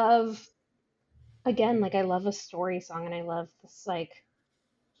I love, again, like I love a story song, and I love this like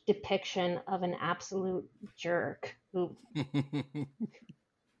depiction of an absolute jerk who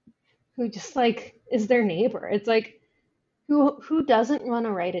just like is their neighbor. It's like, who doesn't want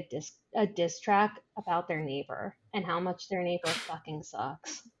to write a diss track about their neighbor and how much their neighbor fucking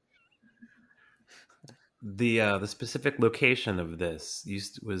sucks? The specific location of this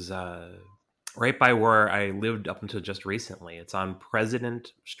was right by where I lived up until just recently. It's on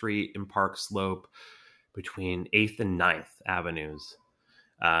President Street in Park Slope between 8th and 9th Avenues,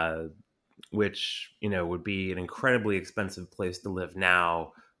 which, would be an incredibly expensive place to live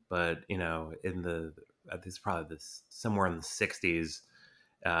now. But, it's probably somewhere in the 60s,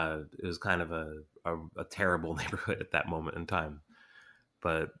 it was kind of a terrible neighborhood at that moment in time.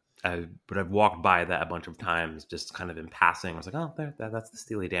 But I've walked by that a bunch of times, just kind of in passing. I was like, oh, that's the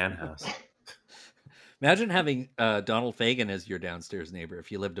Steely Dan house. Imagine having Donald Fagen as your downstairs neighbor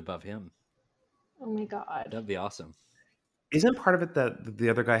if you lived above him. Oh my God. That'd be awesome. Isn't part of it that the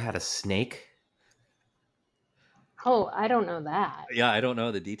other guy had a snake? Oh, I don't know that. Yeah, I don't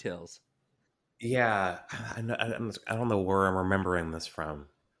know the details. Yeah, I don't know where I'm remembering this from.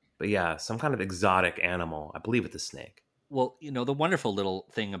 But yeah, some kind of exotic animal. I believe it's a snake. Well, the wonderful little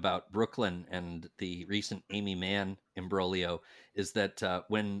thing about Brooklyn and the recent Amy Mann imbroglio is that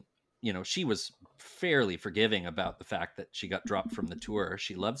when, she was fairly forgiving about the fact that she got dropped from the tour.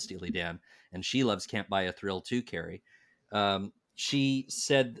 She loves Steely Dan, and she loves Can't Buy a Thrill too, Carrie. She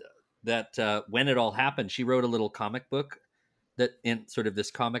said that when it all happened, she wrote a little comic book that in sort of this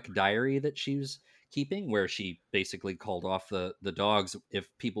comic diary that she was keeping, where she basically called off the dogs if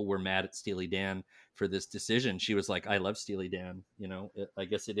people were mad at Steely Dan for this decision. She was like, I love Steely Dan, I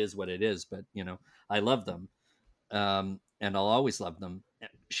guess it is what it is, but I love them. And I'll always love them.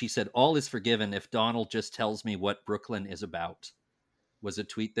 She said, all is forgiven if Donald just tells me what Brooklyn is about, was a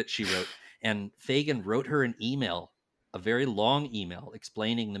tweet that she wrote. And Fagan wrote her an email, a very long email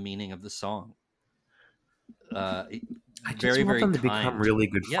explaining the meaning of the song. I just want them to become really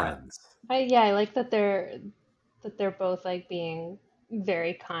good friends. I like that they're both like being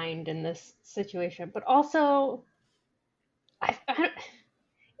very kind in this situation, but also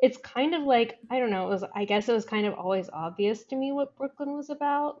it's kind of like, I don't know, I guess it was kind of always obvious to me what Brooklyn was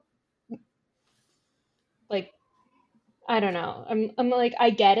about. Like, I don't know. I'm like, I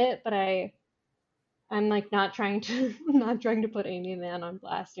get it, but I'm like not trying to put Amy Mann on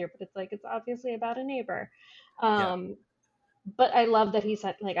blast here, but it's like, it's obviously about a neighbor. But I love that he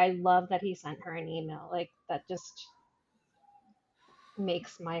sent her an email. Like, that just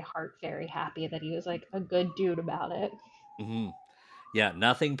makes my heart very happy that he was like a good dude about it. Mm-hmm. Yeah,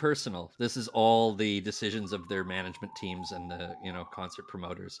 nothing personal. This is all the decisions of their management teams and the concert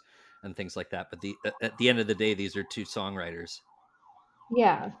promoters and things like that. But at the end of the day, these are two songwriters.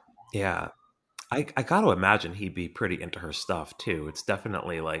 Yeah. I got to imagine he'd be pretty into her stuff too. It's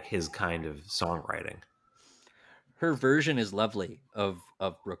definitely like his kind of songwriting. Her version is lovely of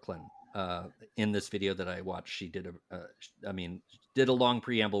Brooklyn. In this video that I watched, she did a long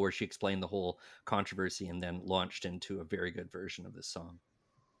preamble where she explained the whole controversy and then launched into a very good version of this song.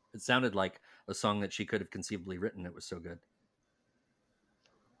 It sounded like a song that she could have conceivably written. It was so good.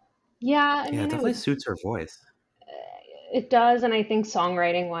 Yeah, it definitely suits her voice. It does, and I think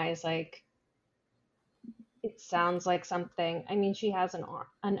songwriting wise, like, it sounds like something. I mean, she has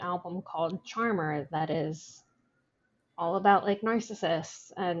an album called Charmer that is all about like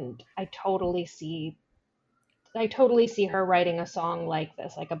narcissists, and I totally see her writing a song like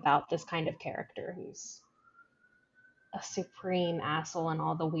this, like about this kind of character who's a supreme asshole and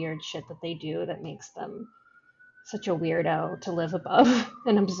all the weird shit that they do that makes them such a weirdo to live above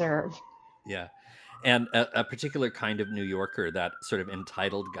and observe. Yeah. And a particular kind of New Yorker, that sort of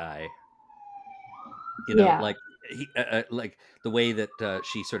entitled guy, like he, like the way that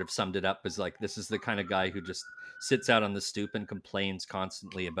she sort of summed it up was like, this is the kind of guy who just sits out on the stoop and complains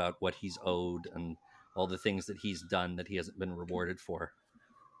constantly about what he's owed and all the things that he's done that he hasn't been rewarded for.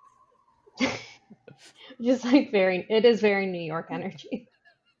 Just like it is very New York energy.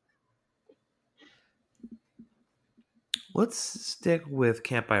 Let's stick with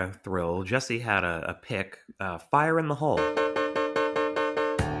Can't Buy a Thrill. Jesse had a pick, Fire in the Hole.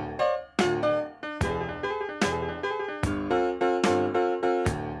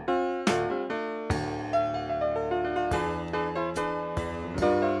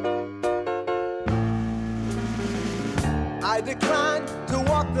 I decline to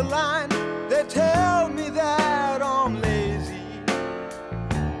walk the line. They tell me that I'm lazy.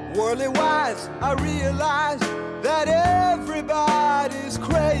 Worldly wise, I realize that everybody's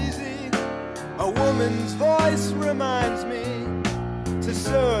crazy. A woman's voice reminds me to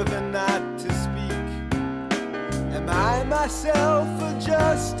serve and not to speak. Am I myself or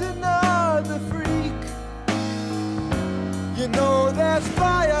just another freak? You know there's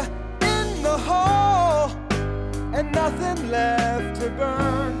fire in the hole and nothing left to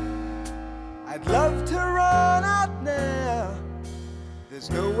burn. I'd love to run out now.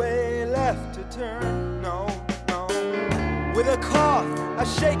 There's no way left to turn, no. With a cough, I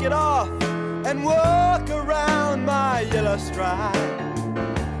shake it off and walk around my yellow stride.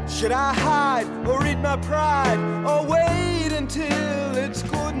 Should I hide or eat my pride or wait until it's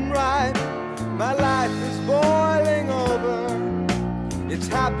good and right? My life is boiling over. It's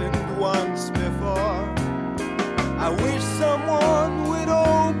happened once before. I wish someone would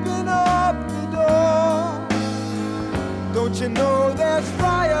open up the door. Don't you know there's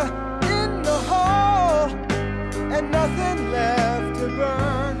fire in the hole and nothing left to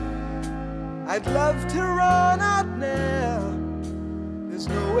burn? I'd love to run out now. There's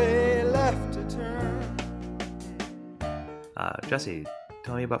no way left to turn. Jesse,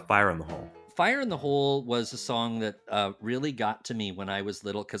 tell me about Fire in the Hole. Fire in the Hole was a song that really got to me when I was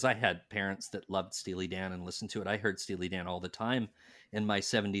little, because I had parents that loved Steely Dan and listened to it. I heard Steely Dan all the time in my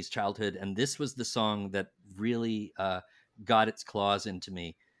 70s childhood, and this was the song that really got its claws into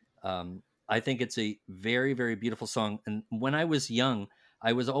me. I think it's a very, very beautiful song. And when I was young,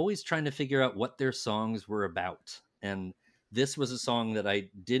 I was always trying to figure out what their songs were about. And this was a song that I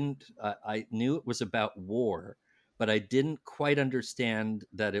knew it was about war, but I didn't quite understand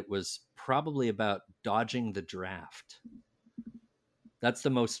that it was probably about dodging the draft. That's the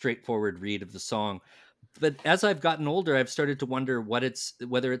most straightforward read of the song. But as I've gotten older, I've started to wonder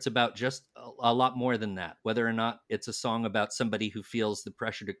whether it's about just a lot more than that, whether or not it's a song about somebody who feels the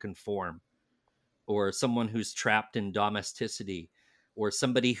pressure to conform, or someone who's trapped in domesticity, or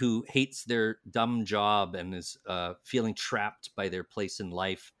somebody who hates their dumb job and is feeling trapped by their place in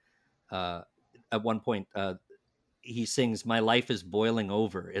life. At one point, he sings, "My life is boiling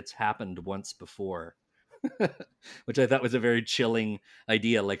over. It's happened once before." Which I thought was a very chilling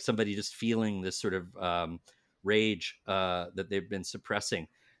idea, like somebody just feeling this sort of rage that they've been suppressing.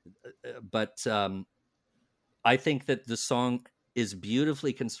 But I think that the song is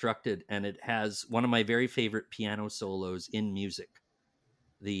beautifully constructed, and it has one of my very favorite piano solos in music.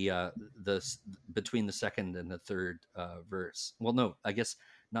 The between the second and the third verse. Well, no, I guess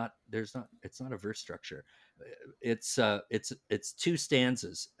not. It's not a verse structure. It's two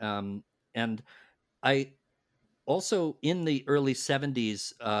stanzas, and I also, in the early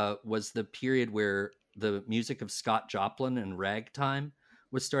 70s, was the period where the music of Scott Joplin and ragtime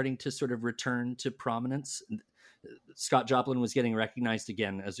was starting to sort of return to prominence. Scott Joplin was getting recognized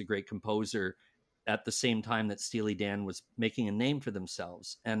again as a great composer at the same time that Steely Dan was making a name for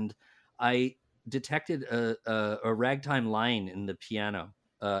themselves. And I detected a ragtime line in the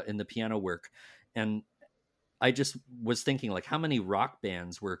piano work. And I just was thinking, like, how many rock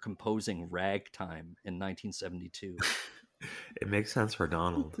bands were composing ragtime in 1972? It makes sense for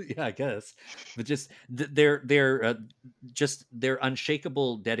Donald. Yeah, I guess. But just their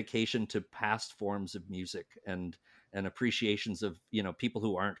unshakable dedication to past forms of music and appreciations of, people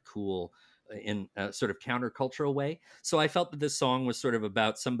who aren't cool in a sort of countercultural way. So I felt that this song was sort of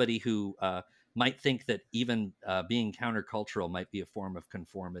about somebody who might think that even being countercultural might be a form of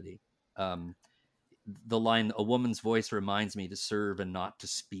conformity. The line, "A woman's voice reminds me to serve and not to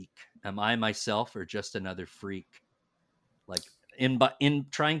speak. Am I myself or just another freak?" Like, in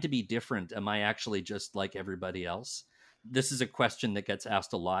trying to be different, am I actually just like everybody else? This is a question that gets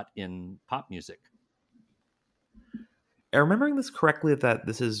asked a lot in pop music. Am I remembering this correctly, that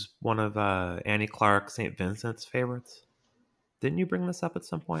this is one of Annie Clark St. Vincent's favorites? Didn't you bring this up at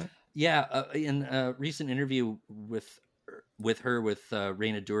some point? Yeah, in a recent interview with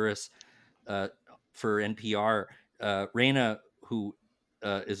Raina Douris for NPR, Raina, who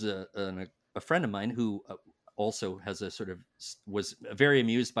is a friend of mine who also has a sort of was very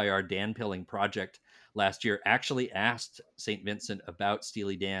amused by our Dan-pilling project last year, actually asked St. Vincent about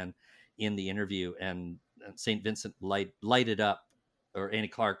Steely Dan in the interview, and St. Vincent lighted up, or Annie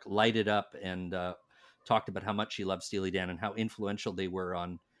Clark lighted up, and talked about how much she loved Steely Dan and how influential they were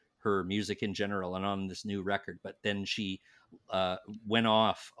on her music in general and on this new record. But then she went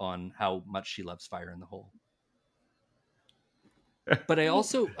off on how much she loves Fire in the Hole. But I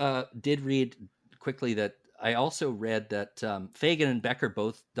also did read quickly that I also read that Fagan and Becker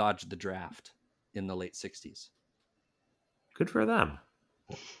both dodged the draft in the late 60s. Good for them.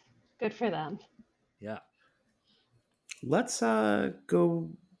 Good for them. Yeah. Let's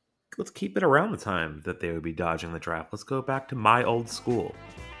keep it around the time that they would be dodging the draft. Let's go back to My Old School.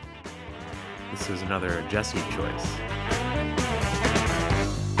 This is another Jesse choice.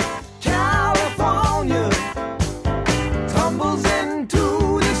 California tumbles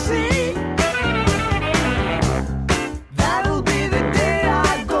into the sea. That'll be the day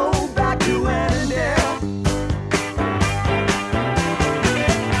I go back to Annandale.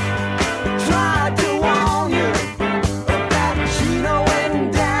 Tried to warn you about Chino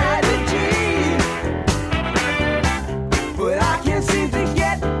and Daddy G, but I can't seem to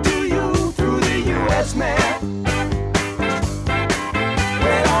get to you through the U.S. mail.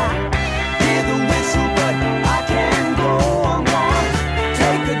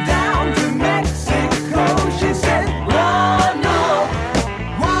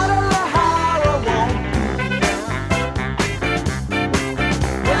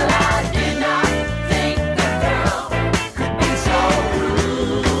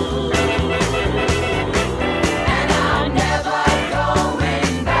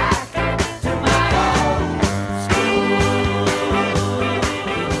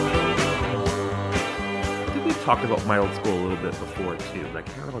 Talked about My Old School a little bit before too, but I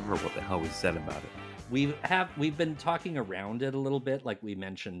can't remember what the hell we said about it. We've been talking around it a little bit, like we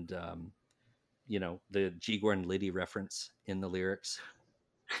mentioned, the G. Gordon Liddy reference in the lyrics.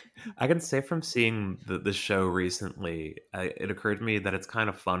 I can say from seeing the show recently, it occurred to me that it's kind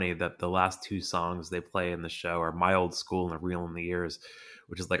of funny that the last two songs they play in the show are My Old School and A Reel in the Years,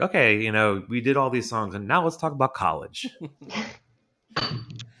 which is like, okay, we did all these songs and now let's talk about college.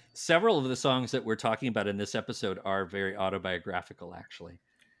 Several of the songs that we're talking about in this episode are very autobiographical, actually.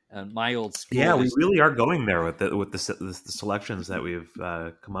 My Old School. Yeah, we really are going there with the selections that we've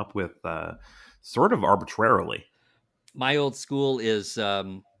come up with sort of arbitrarily. My Old School is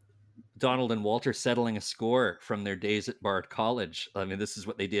Donald and Walter settling a score from their days at Bard College. I mean, this is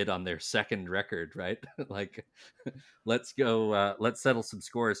what they did on their second record, right? Like, let's go, let's settle some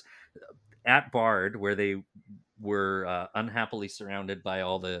scores. At Bard, where they were unhappily surrounded by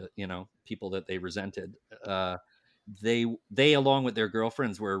all the, people that they resented, they, along with their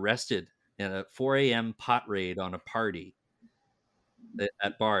girlfriends, were arrested in a 4 a.m. pot raid on a party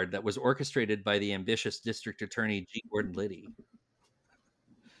at Bard that was orchestrated by the ambitious district attorney G. Gordon Liddy.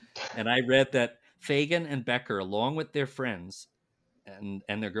 And I read that Fagan and Becker, along with their friends and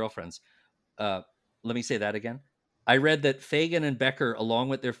their girlfriends, let me say that again. I read that Fagan and Becker, along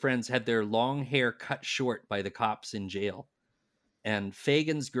with their friends, had their long hair cut short by the cops in jail. And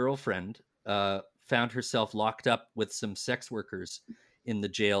Fagan's girlfriend found herself locked up with some sex workers in the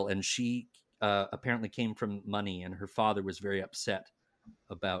jail, and she apparently came from money, and her father was very upset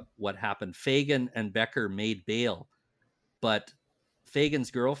about what happened. Fagan and Becker made bail, but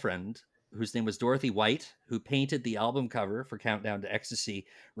Fagan's girlfriend, whose name was Dorothy White, who painted the album cover for Countdown to Ecstasy,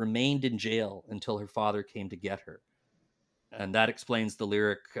 remained in jail until her father came to get her. And that explains the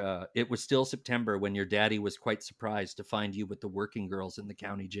lyric, it was still September when your daddy was quite surprised to find you with the working girls in the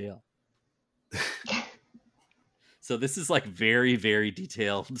county jail. So this is like very, very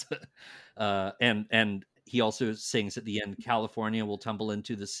detailed. And he also sings at the end, California will tumble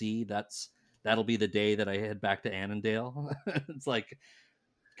into the sea. That'll be the day that I head back to Annandale. It's like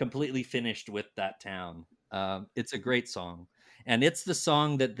completely finished with that town. It's a great song. And it's the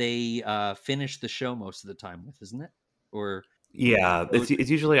song that they finish the show most of the time with, isn't it? Or yeah, it's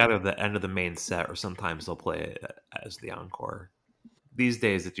usually either the end of the main set or sometimes they'll play it as the encore. These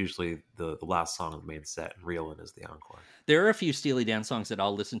days, it's usually the last song of the main set, and Reelin' is the encore. There are a few Steely Dan songs that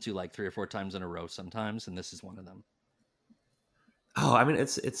I'll listen to like 3 or 4 times in a row sometimes, and this is one of them. Oh, I mean,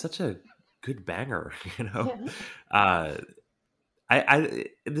 it's such a good banger, Yeah.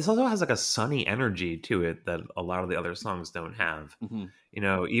 This also has like a sunny energy to it that a lot of the other songs don't have.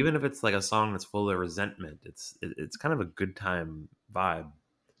 Mm-hmm. Even if it's like a song that's full of resentment, it's kind of a good time vibe.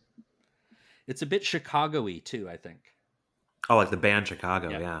 It's a bit Chicago-y too, I think. Oh, like the band Chicago,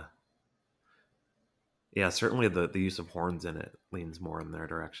 Yeah. yeah. Yeah, certainly the use of horns in it leans more in their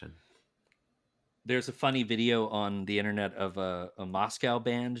direction. There's a funny video on the internet of a Moscow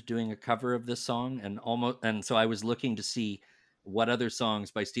band doing a cover of this song, and so I was looking to see what other songs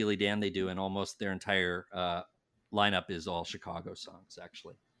by Steely Dan they do, and almost their entire lineup is all Chicago songs,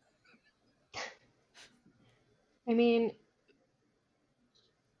 actually. I mean,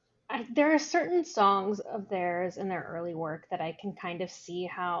 there are certain songs of theirs in their early work that I can kind of see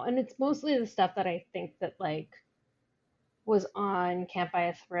how, and it's mostly the stuff that I think that like was on Can't Buy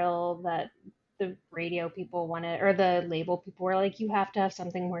a Thrill that the radio people wanted, or the label people were like, you have to have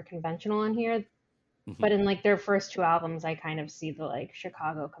something more conventional on here. Mhm. But in like their first 2 albums, I kind of see the like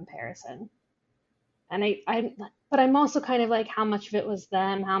Chicago comparison. And but I'm also kind of like, how much of it was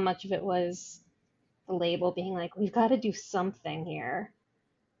them? How much of it was the label being like, we've got to do something here.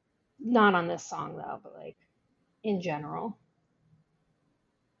 Not on this song though, but like in general.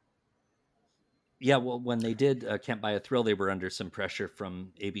 Yeah, well, when they did Can't Buy a Thrill, they were under some pressure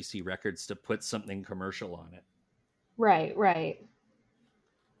from ABC Records to put something commercial on it. Right, right.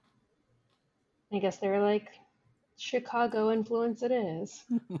 I guess they were like, Chicago influence it is.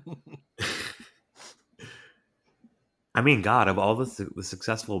 I mean, God, of all the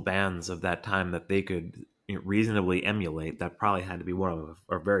successful bands of that time that they could reasonably emulate, that probably had to be one of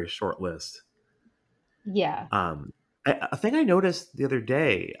a very short list. Yeah. A thing I noticed the other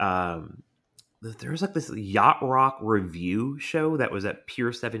day, there was like this yacht rock review show that was at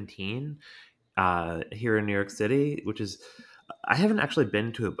Pier 17 here in New York City, which is, I haven't actually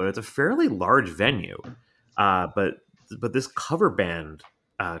been to it, but it's a fairly large venue. But this cover band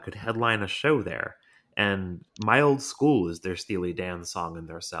could headline a show there. And My Old School is their Steely Dan song in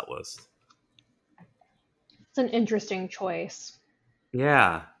their set list. It's an interesting choice.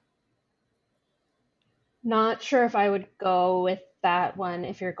 Yeah. Not sure if I would go with that one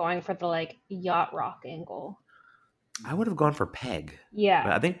if you're going for the like yacht rock angle. I would have gone for Peg. Yeah.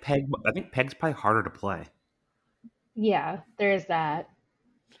 But I think Peg's probably harder to play. Yeah, there's that.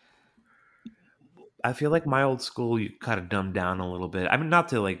 I feel like my old school, you kind of dumbed down a little bit. I mean, not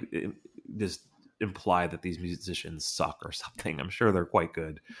to like just imply that these musicians suck or something. I'm sure they're quite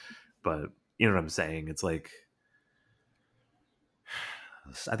good, but you know what I'm saying? It's like,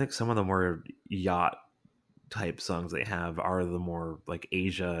 I think some of the more yacht type songs they have are the more like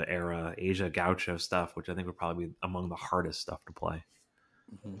Asia era, Asia gaucho stuff, which I think would probably be among the hardest stuff to play.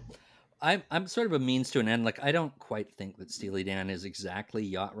 Mm-hmm. I'm sort of a means to an end. Like, I don't quite think that Steely Dan is exactly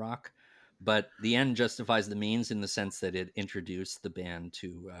yacht rock, but the end justifies the means in the sense that it introduced the band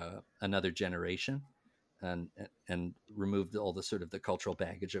to another generation and removed all the sort of the cultural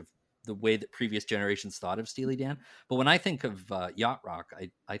baggage of the way that previous generations thought of Steely Dan. But when I think of yacht rock,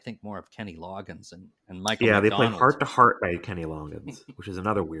 I think more of Kenny Loggins and Michael Yeah, McDonald. they play Heart to Heart by Kenny Loggins, which is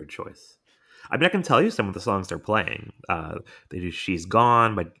another weird choice. I mean, I can tell you some of the songs they're playing. They do She's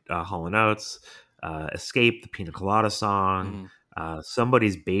Gone by Hall & Oates, Escape, the Pina Colada song,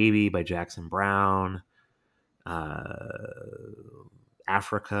 Somebody's Baby by Jackson Browne,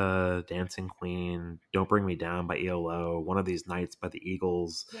 Africa, Dancing Queen, Don't Bring Me Down by ELO, One of These Nights by the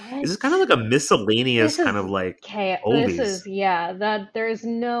Eagles. What? This is kind of like a miscellaneous kind of like oldies. This is, that there's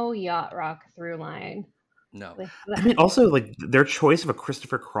no yacht rock through line. No. I mean, also, like, their choice of a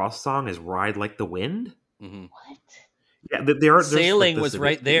Christopher Cross song is Ride Like the Wind. Mm-hmm. What? Yeah, they are. Sailing was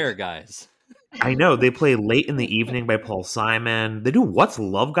right there, guys. I know. They play Late in the Evening by Paul Simon. They do What's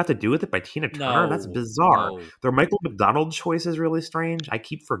Love Got to Do with It by Tina Turner. That's bizarre. No. Their Michael McDonald choice is really strange. I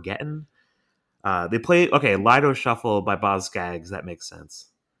keep forgetting. They play, Lido Shuffle by Boz Scaggs. That makes sense.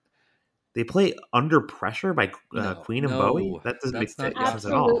 They play Under Pressure by Queen and Bowie. That doesn't make sense at all.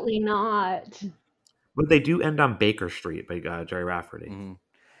 Absolutely not. But they do end on Baker Street by Jerry Rafferty. Mm-hmm.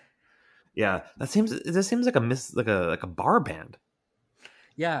 Yeah, this seems like a bar band.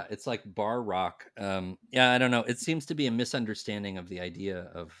 Yeah, it's like bar rock. I don't know. It seems to be a misunderstanding of the idea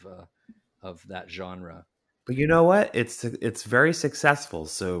of that genre. But you know what? It's very successful.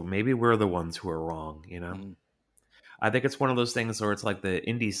 So maybe we're the ones who are wrong. You know. Mm-hmm. I think it's one of those things where it's like the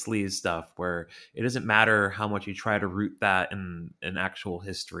indie sleaze stuff where it doesn't matter how much you try to root that in actual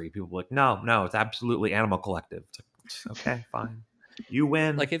history. People are like, no, it's absolutely Animal Collective. It's like, okay, fine. You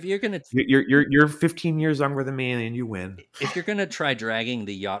win. Like, if you're going to... You're 15 years younger than me and you win. If you're going to try dragging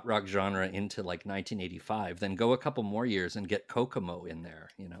the yacht rock genre into like 1985, then go a couple more years and get Kokomo in there,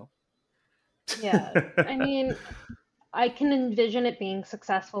 you know? Yeah. I mean, I can envision it being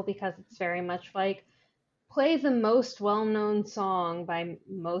successful because it's very much like, play the most well-known song by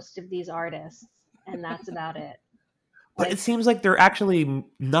most of these artists, and that's about it. But it seems like they're actually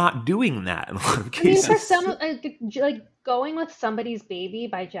not doing that in a lot of cases. I mean, for some, like going with Somebody's Baby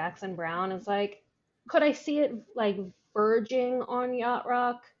by Jackson Browne is like, could I see it like verging on yacht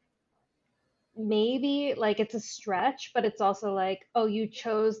rock? Maybe, like it's a stretch, but it's also like, oh, you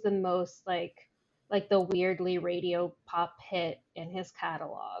chose the most like the weirdly radio pop hit in his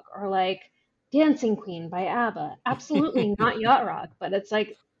catalog, or like Dancing Queen by ABBA. Absolutely not yacht rock, but it's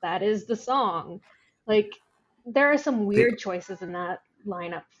like, that is the song. Like, there are some weird choices in that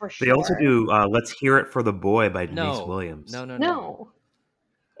lineup for sure. They also do Let's Hear It for the Boy by Denise Williams. No.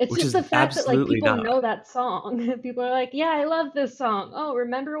 It's Which just is the fact that like people not. know that song. People are like, yeah, I love this song. Oh,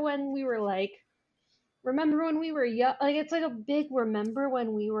 remember when we were young? Like, it's like a big remember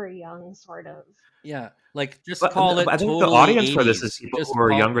when we were young sort of. Yeah, like just call it. I think totally the audience 80s. for this is people who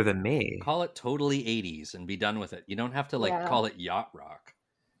are younger than me. Call it totally 80s and be done with it. You don't have to call it yacht rock.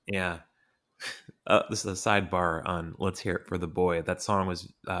 Yeah. This is a sidebar on Let's Hear It for the Boy. That song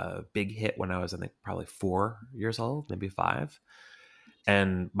was a big hit when I was, I think, probably 4 years old, maybe 5.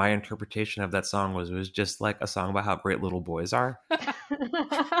 And my interpretation of that song was it was just like a song about how great little boys are.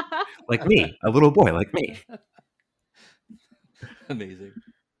 Like me, a little boy like me. Amazing.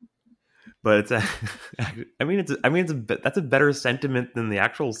 But that's a better sentiment than the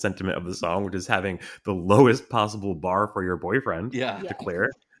actual sentiment of the song, which is having the lowest possible bar for your boyfriend to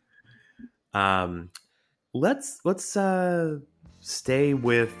clear. Let's stay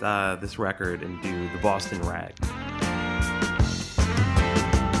with this record and do the Boston Rag.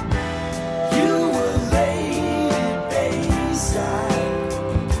 You were laid Bayside.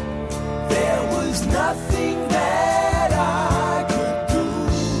 There was nothing that I could do.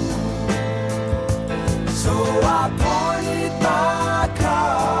 So I pointed my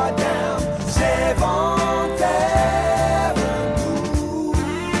car down 7th Avenue.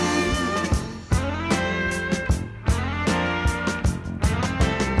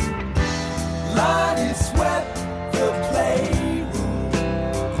 Line is swept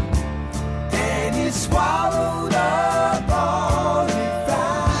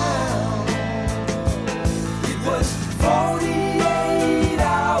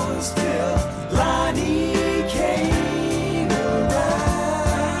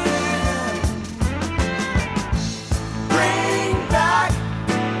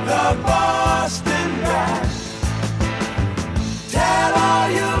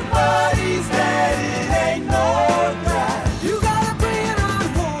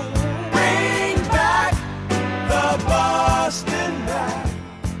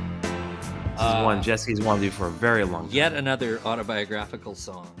Jesse's wanted to do for a very long time. Yet another autobiographical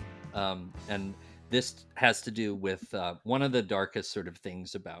song. And this has to do with one of the darkest sort of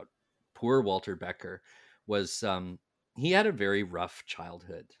things about poor Walter Becker was he had a very rough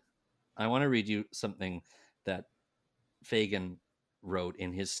childhood. I want to read you something that Fagan wrote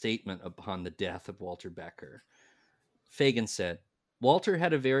in his statement upon the death of Walter Becker. Fagan said, "Walter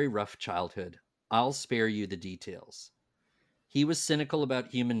had a very rough childhood. I'll spare you the details. He was cynical about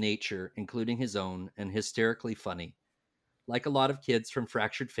human nature, including his own, and hysterically funny. Like a lot of kids from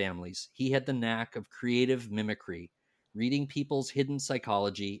fractured families, he had the knack of creative mimicry, reading people's hidden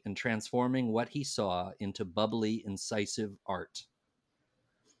psychology and transforming what he saw into bubbly, incisive art."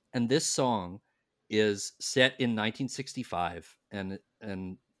 And this song is set in 1965, and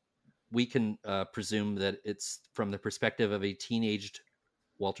we can presume that it's from the perspective of a teenaged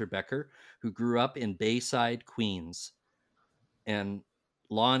Walter Becker who grew up in Bayside, Queens. And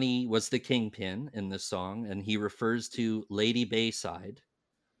Lonnie was the kingpin in this song, and he refers to Lady Bayside.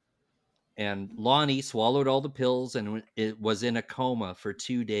 And Lonnie swallowed all the pills and it was in a coma for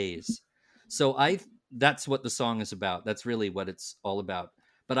 2 days. So that's what the song is about. That's really what it's all about.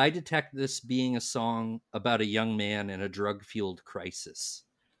 But I detect this being a song about a young man in a drug-fueled crisis.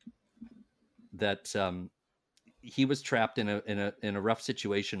 That he was trapped in a rough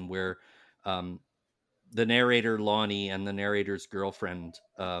situation where the narrator Lonnie and the narrator's girlfriend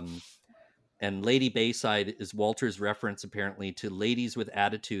and Lady Bayside is Walter's reference apparently to ladies with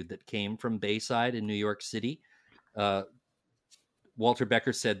attitude that came from Bayside in New York City. Walter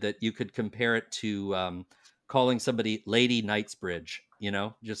Becker said that you could compare it to calling somebody Lady Knightsbridge,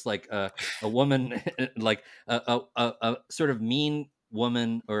 just like a woman, like a sort of mean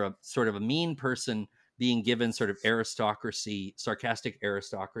woman or a sort of a mean person being given sort of aristocracy, sarcastic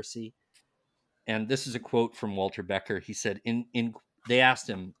aristocracy. And this is a quote from Walter Becker. He said, they asked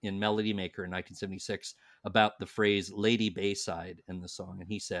him in Melody Maker in 1976 about the phrase Lady Bayside in the song. And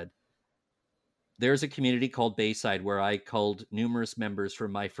he said, "There's a community called Bayside where I culled numerous members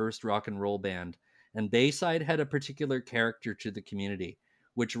from my first rock and roll band. And Bayside had a particular character to the community,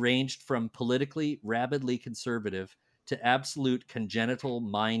 which ranged from politically rabidly conservative to absolute congenital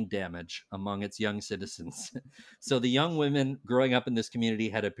mind damage among its young citizens. So the young women growing up in this community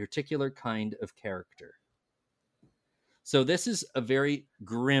had a particular kind of character." So this is a very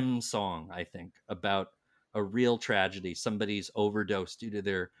grim song, I think, about a real tragedy. Somebody's overdosed due to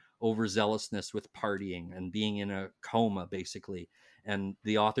their overzealousness with partying and being in a coma, basically. And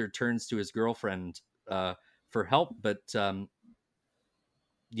the author turns to his girlfriend for help, but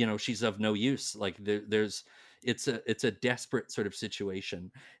she's of no use. Like it's a desperate sort of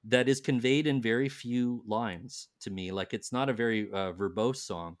situation that is conveyed in very few lines to me. Like it's not a very verbose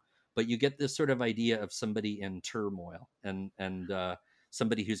song, but you get this sort of idea of somebody in turmoil and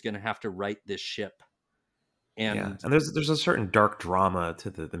somebody who's going to have to right this ship. And there's a certain dark drama to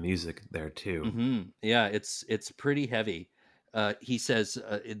the music there too. Mm-hmm. Yeah, it's pretty heavy. He says,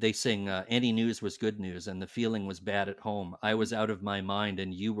 they sing, "Any news was good news and the feeling was bad at home. I was out of my mind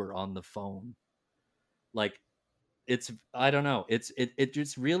and you were on the phone." Like, I don't know. It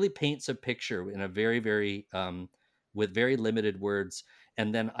just really paints a picture in a very, very, with very limited words.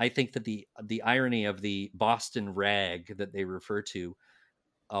 And then I think that the irony of the Boston rag that they refer to,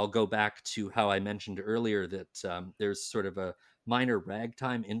 I'll go back to how I mentioned earlier that there's sort of a minor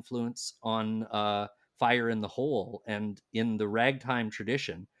ragtime influence on Fire in the Hole. And in the ragtime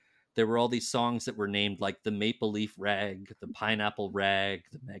tradition, there were all these songs that were named like the Maple Leaf Rag, the Pineapple Rag,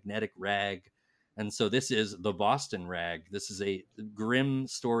 the Magnetic Rag. And so this is the Boston Rag. This is a grim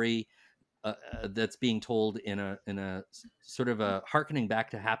story that's being told in a sort of a hearkening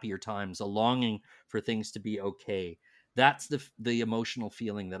back to happier times, a longing for things to be okay. That's the emotional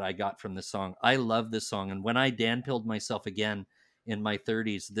feeling that I got from this song. I love this song. And when I Dan-pilled myself again in my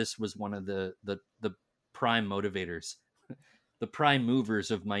 30s, this was one of the prime motivators, the prime movers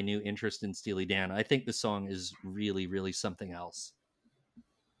of my new interest in Steely Dan. I think the song is really, really something else.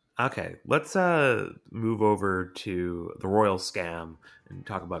 Okay, let's move over to the Royal Scam and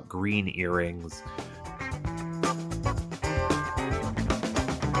talk about Green Earrings.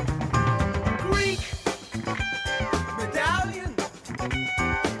 Greek medallion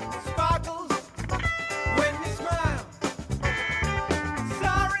sparkles when you smile.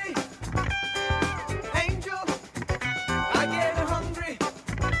 Sorry, angel, I get hungry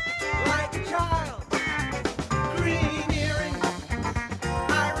like a child. Green earrings,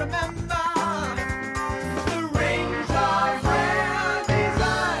 I remember the rings of rare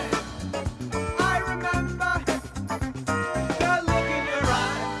design. I remember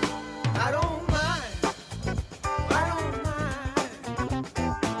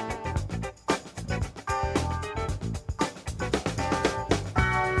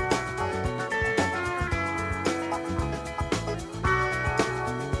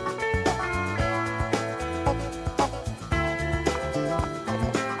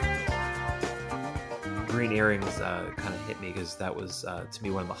Earrings kind of hit me because that was, to me,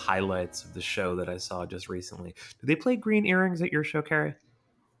 one of the highlights of the show that I saw just recently. Did they play Green Earrings at your show, Carrie?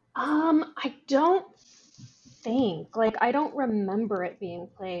 I don't think. Like, I don't remember it being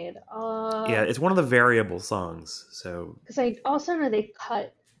played. Yeah, it's one of the variable songs. So Because I also know they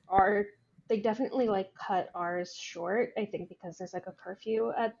definitely like cut ours short, I think because there's like a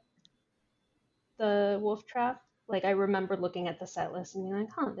curfew at the Wolf Trap. Like, I remember looking at the set list and being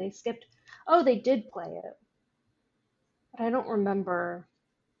like, huh, they skipped. Oh, they did play it. But I don't remember.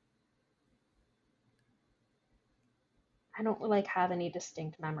 I don't like have any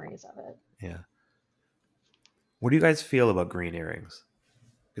distinct memories of it. yeah. What do you guys feel about Green Earrings?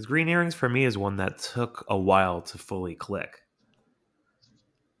 Because Green Earrings for me is one that took a while to fully click.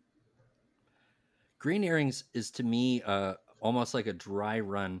 Green Earrings is to me almost like a dry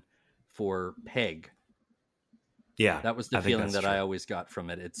run for Peg. Yeah, That was the I think feeling that's that true. I always got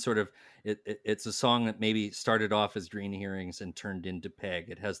from it. It's sort of it's a song that maybe started off as Green Earrings and turned into Peg.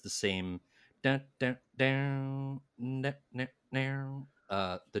 It has the same dun, dun, down, dun, dun, down,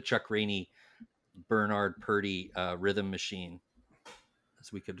 the Chuck Rainey, Bernard Purdy rhythm machine,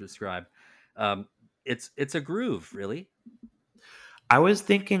 as we could describe. It's a groove, really. I was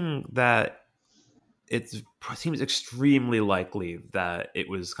thinking that it seems extremely likely that it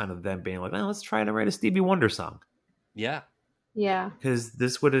was kind of them being like, "Oh, let's try to write a Stevie Wonder song," Yeah. Yeah. because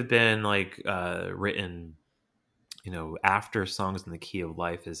this would have been like written, after Songs in the Key of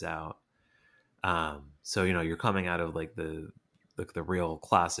Life is out. So you're coming out of like the real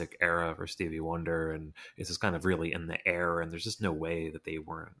classic era for Stevie Wonder, and it's just kind of really in the air, and there's just no way that they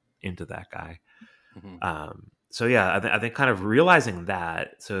weren't into that guy. Mm-hmm. So yeah, I think kind of realizing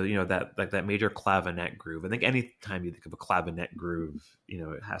that, so that like that major clavinet groove. I think anytime you think of a clavinet groove,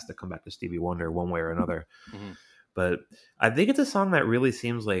 it has to come back to Stevie Wonder one way or another. Mm-hmm. But I think it's a song that really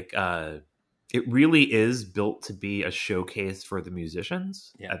seems like it really is built to be a showcase for the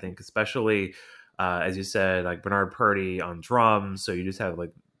musicians. Yeah. I think especially as you said, like Bernard Purdy on drums, so you just have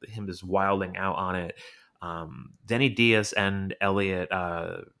like him just wilding out on it. Denny Diaz and Elliot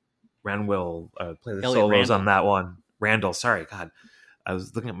Ranwell play the Elliot solos Randall. on that one. Randall, sorry, God, I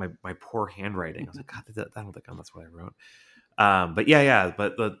was looking at my poor handwriting. I was like, God, I don't think that's what I wrote. But yeah,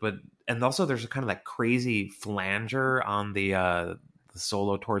 but and also there's a kind of like crazy flanger on the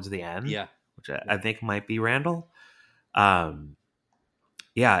solo towards the end, Yeah. which I think might be Randall.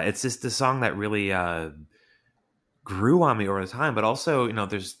 Yeah, it's just a song that really grew on me over time. But also,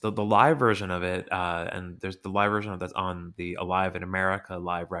 there's the live version of it, and there's the live version of that's on the Alive in America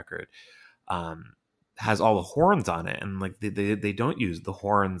live record. Has all the horns on it, and like they don't use the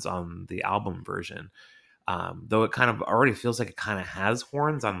horns on the album version. Though it kind of already feels like it kind of has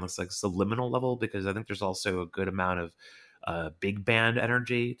horns on this like subliminal level, because I think there's also a good amount of big band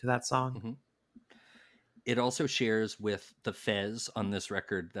energy to that song. Mm-hmm. It also shares with the Fez on this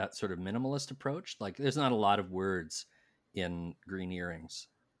record that sort of minimalist approach. Like, there's not a lot of words in Green Earrings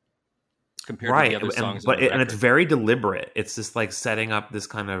compared to the other songs. And it's very deliberate. It's just like setting up this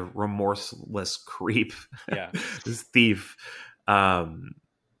kind of remorseless creep, Yeah. this thief. Yeah,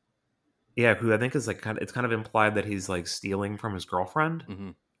 who I think is like it's kind of implied that he's like stealing from his girlfriend. Mm-hmm.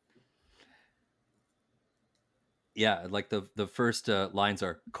 Yeah, like the first lines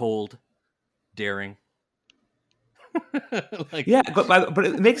are cold, daring. Like, yeah, but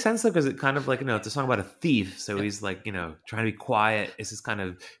it makes sense though, because it kind of like it's a song about a thief, so yeah. He's like trying to be quiet. It's just kind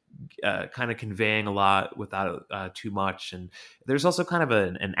of conveying a lot without too much, and there's also kind of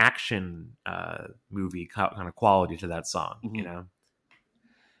an action movie kind of quality to that song. Mm-hmm.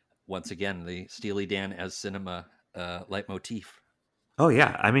 Once again, the Steely Dan as cinema leitmotif. Oh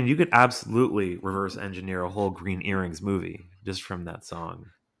yeah, I mean, you could absolutely reverse engineer a whole Green Earrings movie just from that song,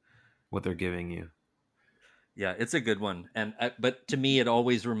 what they're giving you. Yeah, it's a good one, and but to me, it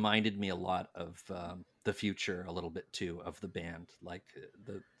always reminded me a lot of the Future, a little bit too, of the band. Like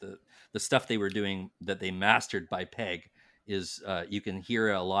the stuff they were doing that they mastered by Peg is you can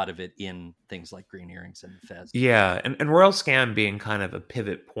hear a lot of it in things like Green Earrings and Fez. Yeah, and Royal Scam being kind of a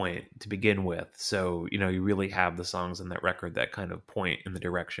pivot point to begin with, so you really have the songs in that record that kind of point in the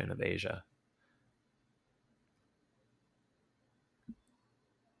direction of Asia.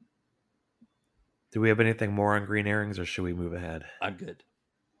 Do we have anything more on Green Earrings, or should we move ahead? I'm good.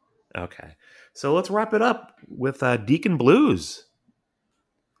 Okay. So let's wrap it up with Deacon Blues.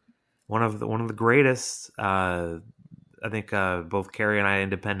 One of the greatest. I think both Carrie and I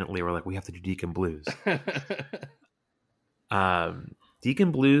independently were like, we have to do Deacon Blues.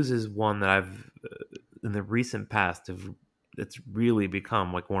 Deacon Blues is one that I've in the recent past it's really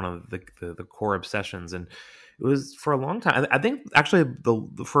become like one of the core obsessions, and It was for a long time. I think actually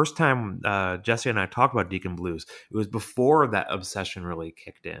the first time Jesse and I talked about Deacon Blues, it was before that obsession really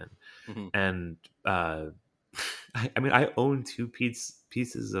kicked in. Mhm. And I mean, I own two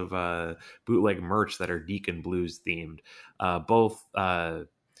pieces of bootleg merch that are Deacon Blues themed, both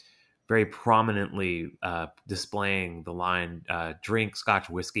very prominently displaying the line "Drink Scotch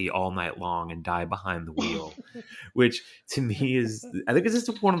whiskey all night long and die behind the wheel," which to me is, I think, it's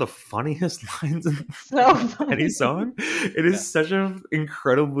just one of the funniest lines in So funny. any song. It is such an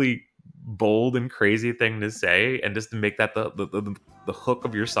incredibly bold and crazy thing to say, and just to make that the hook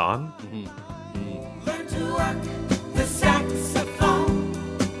of your song. Learn to work the saxophone.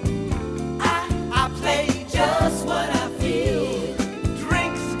 I play just what I feel.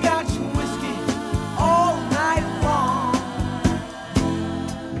 Drink Scotch whiskey all night long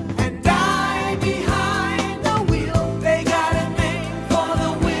and die behind the wheel. They got a name for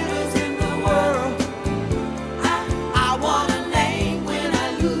the winners in the world. I want a name when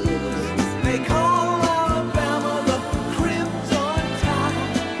I lose. They call Alabama the Crimson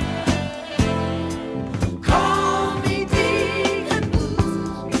Tide. Call me Deacon Blues.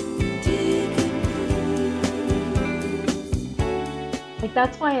 Like,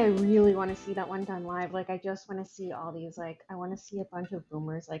 that's why I really want to see that one done live. Like, I just want to see all these, like, I want to see a bunch of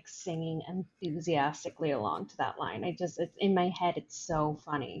boomers, like, singing enthusiastically along to that line. It's in my head, it's so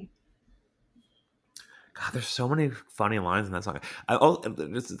funny. God, there's so many funny lines in that song.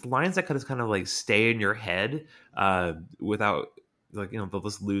 There's lines that kind of like stay in your head without, like, they'll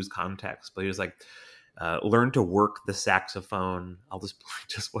just lose context. But you're just like, learn to work the saxophone. I'll just play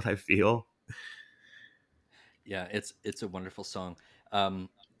just what I feel. Yeah, it's a wonderful song. I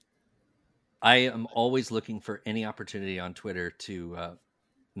am always looking for any opportunity on Twitter to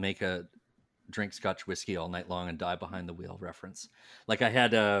make a drink Scotch whiskey all night long and die behind the wheel reference. Like I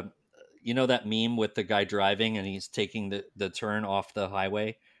had that meme with the guy driving and he's taking the turn off the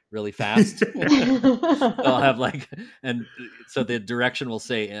highway really fast. I'll have and so the direction will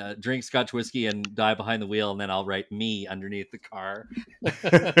say drink Scotch whiskey and die behind the wheel, and then I'll write me underneath the car.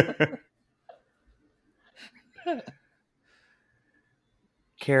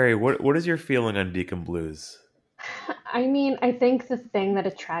 Carrie, what is your feeling on Deacon Blues? I mean, I think the thing that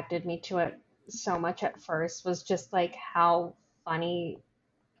attracted me to it so much at first was just like how funny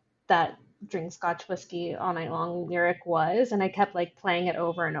that drink Scotch whiskey all night long lyric was, and I kept like playing it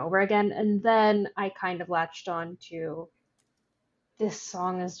over and over again, and then I kind of latched on to this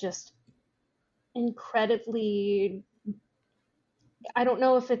song is just incredibly, I don't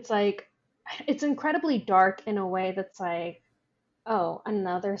know if it's like, it's incredibly dark in a way that's like, oh,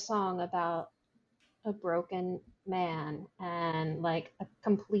 another song about a broken man and like a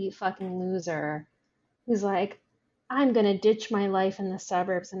complete fucking loser who's like, I'm gonna ditch my life in the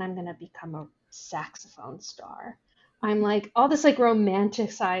suburbs and I'm gonna become a saxophone star. I'm like, all this like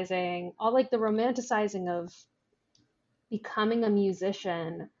romanticizing, all like the romanticizing of becoming a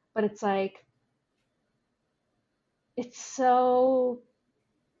musician, but it's like, it's so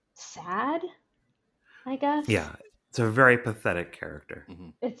sad, I guess. Yeah, it's a very pathetic character.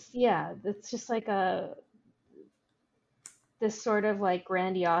 It's just like this sort of like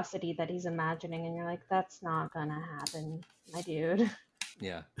grandiosity that he's imagining, and you're like, that's not gonna happen, my dude.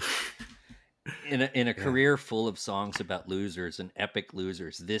 Yeah. In a career full of songs about losers and epic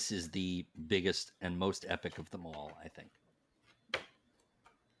losers, this is the biggest and most epic of them all, I think.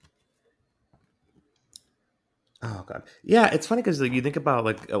 Oh God, yeah, it's funny because like, you think about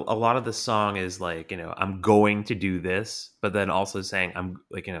like a lot of the song is like, I'm going to do this, but then also saying I'm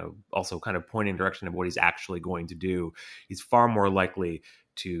like, also kind of pointing direction of what he's actually going to do. He's far more likely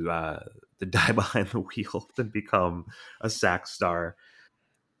to die behind the wheel than become a sax star.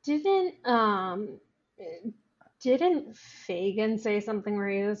 Didn't Fagin say something where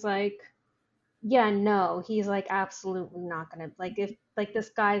he was like, yeah, no, he's like absolutely not gonna, like, if like this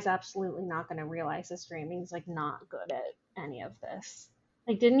guy's absolutely not gonna realize his dream. He's like not good at any of this.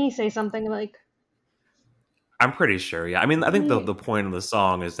 Like, didn't he say something like, I'm pretty sure. Yeah, I mean, I think the point of the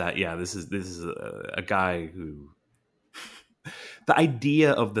song is that this is a guy who the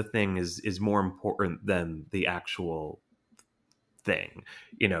idea of the thing is more important than the actual thing.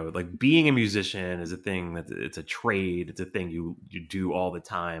 Like being a musician is a thing that it's a trade. It's a thing you do all the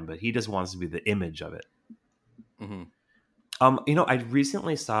time. But he just wants to be the image of it. Mm-hmm. I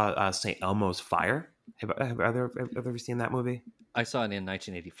recently saw St. Elmo's Fire. Have either ever seen that movie? I saw it in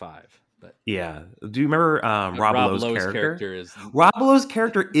 1985. But yeah, do you remember Rob Lowe's character? Rob Lowe's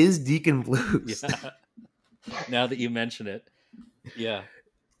character is Deacon Blues. Yeah. Now that you mention it, yeah,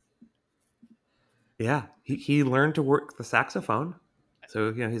 yeah, he learned to work the saxophone.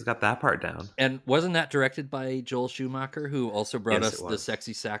 So, he's got that part down. And wasn't that directed by Joel Schumacher, who also brought Yes, us it the was.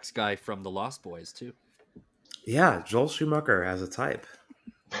 sexy sax guy from The Lost Boys, too? Yeah, Joel Schumacher has a type.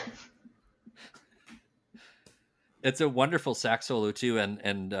 It's a wonderful sax solo, too,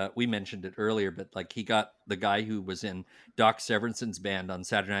 and we mentioned it earlier, but like he got the guy who was in Doc Severinsen's band on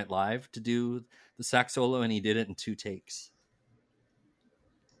Saturday Night Live to do the sax solo, and he did it in 2 takes.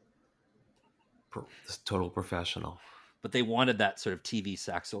 Total professional. But they wanted that sort of TV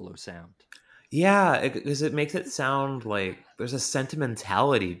sax solo sound. Yeah, because it makes it sound like there's a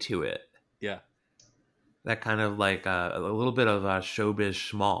sentimentality to it. Yeah. That kind of like a little bit of showbiz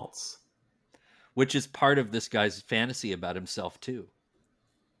schmaltz. Which is part of this guy's fantasy about himself, too.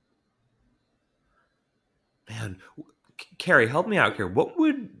 Man, Carrie, help me out here. What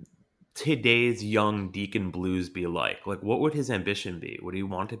would today's young Deacon Blues be like? Like, what would his ambition be? Would he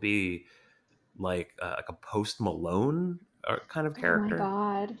want to be like a Post Malone kind of character?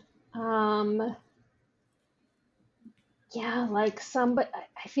 Oh my god. Yeah, like somebody.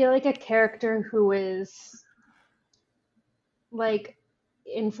 I feel like a character who is like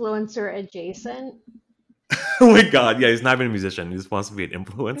influencer adjacent. Oh my god, yeah, he's not even a musician. He just wants to be an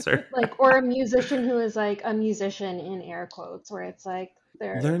influencer. Like, or a musician who is like a musician in air quotes, where it's like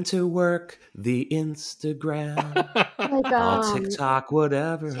they're Learn to work the Instagram, like all TikTok,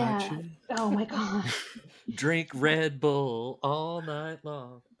 whatever. yeah. Oh my god. Drink Red Bull all night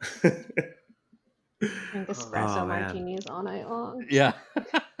long. Drink espresso man. martinis all night long. Yeah.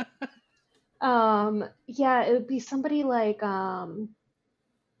 Yeah, it would be somebody like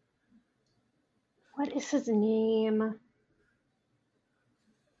what is his name?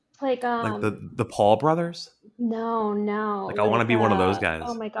 Like Like the Paul brothers. no. Like I want to be one of those guys.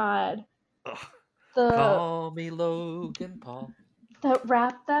 Oh my god. Ugh. The Call me Logan Paul.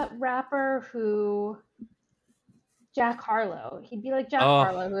 that rapper who Jack Harlow. He'd be like Jack Oh.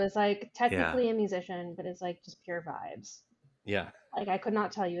 Harlow, who is like technically a musician, but is like just pure vibes. Yeah. Like I could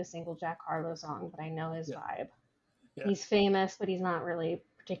not tell you a single Jack Harlow song, but I know his vibe. Yeah. He's famous, but he's not really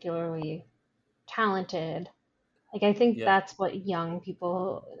particularly talented. Like I think that's what young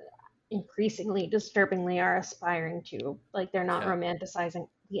people increasingly disturbingly are aspiring to. Like they're not romanticizing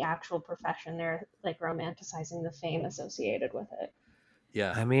the actual profession, they're like romanticizing the fame associated with it.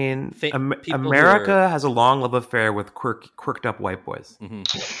 Yeah. I mean, people who America has a long love affair with quirked up white boys. Mm-hmm.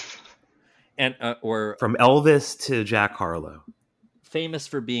 And or From Elvis to Jack Harlow. famous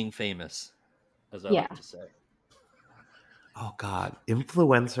for being famous, as I Yeah. like to say. Oh God,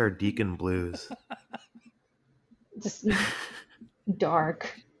 influencer Deacon Blues. Just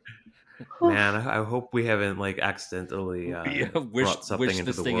dark. Man, I hope we haven't like accidentally brought something wish into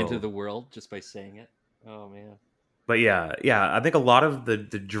this the thing world. into the world just by saying it. Oh man. But yeah, I think a lot of the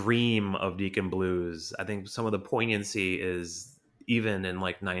dream of Deacon Blues, I think some of the poignancy is even in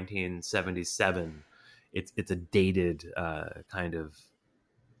like 1977. It's a dated kind of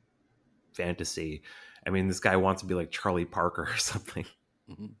fantasy. I mean, this guy wants to be like Charlie Parker or something.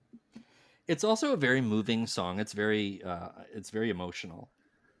 Mm-hmm. It's also a very moving song. It's very emotional.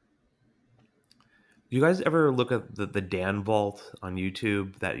 Do you guys ever look at the Dan Vault on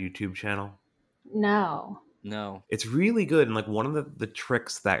YouTube, that YouTube channel? No. No. It's really good. And like one of the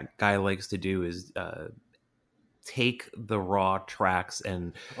tricks that guy likes to do is take the raw tracks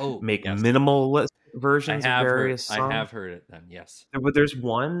and make minimalist versions of various songs. I have heard it then, yes. But there's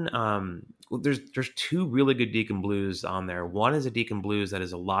one, there's 2 really good Deacon Blues on there. One is a Deacon Blues that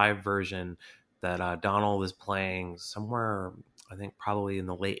is a live version that Donald is playing somewhere, I think probably in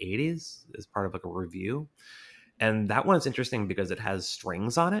the late 80s as part of like a review. And that one is interesting because it has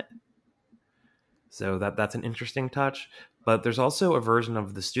strings on it. So that's an interesting touch. But there's also a version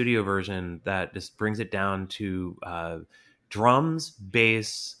of the studio version that just brings it down to drums,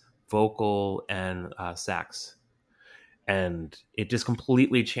 bass, vocal, and sax. And it just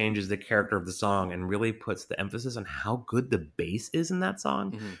completely changes the character of the song and really puts the emphasis on how good the bass is in that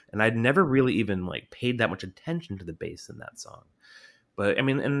song. Mm-hmm. And I'd never really even like paid that much attention to the bass in that song. But I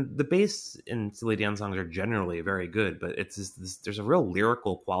mean, and the bass in Steely Dan songs are generally very good, but it's just there's a real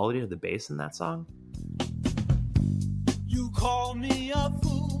lyrical quality to the bass in that song. You call me a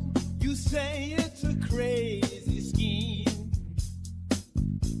fool, you say it's a crazy scheme.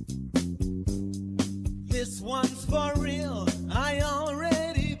 This one's for real, I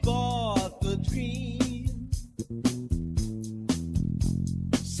already bought the dream.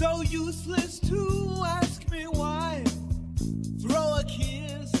 So useless to ask me why. Throw a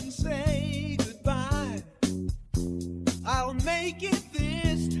kiss and say goodbye. I'll make it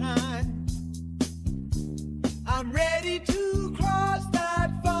this time. I'm ready to cross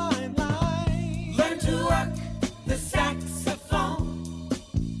that fine line. Learn to work the saxophone.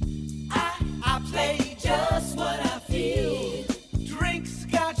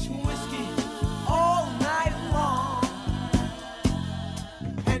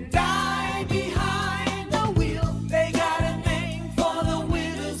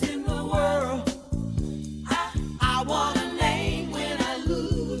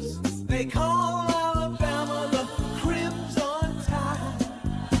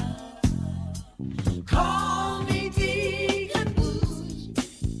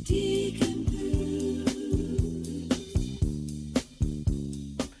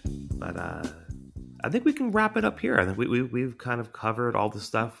 think we can wrap it up here. I think we've kind of covered all the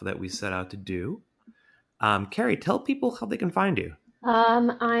stuff that we set out to do. Carrie, tell people how they can find you.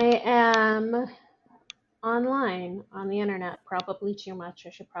 I am online on the internet, probably too much. I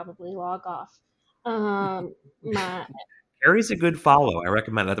should probably log off. My Carrie's a good follow. I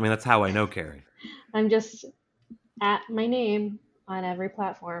recommend it. I mean, that's how I know Carrie. I'm just at my name on every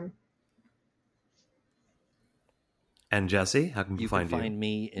platform. And Jesse, how can You people can find you? find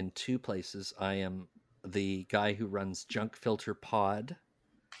me in two places. I am the guy who runs Junk Filter Pod,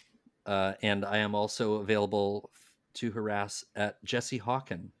 and I am also available to harass at Jesse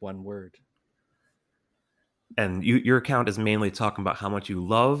Hawken, one word. And your account is mainly talking about how much you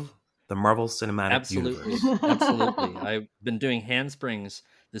love the Marvel Cinematic Absolutely, Universe. absolutely. I've been doing handsprings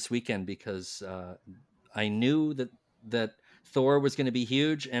this weekend because I knew that Thor was going to be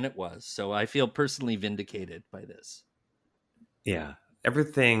huge, and it was. So I feel personally vindicated by this. Yeah,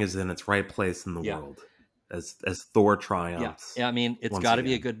 everything is in its right place in the Yeah. world as Thor triumphs. Yeah, I mean, it's once got to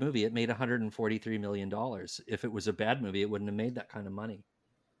be a again. good movie. It made $143 million. If it was a bad movie, it wouldn't have made that kind of money.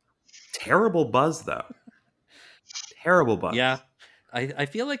 Terrible buzz, though. Terrible buzz. Yeah, I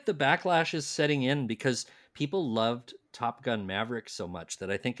feel like the backlash is setting in because people loved Top Gun Maverick so much that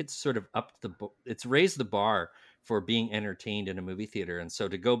I think it's sort of it's raised the bar for being entertained in a movie theater. And so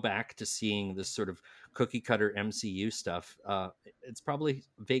to go back to seeing this sort of cookie cutter MCU stuff, it's probably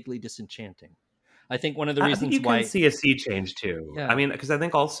vaguely disenchanting. I think one of the I think reasons you why can see a sea change too. Yeah. I mean, because I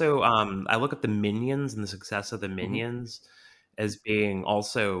think also I look at the Minions and the success of the Minions as being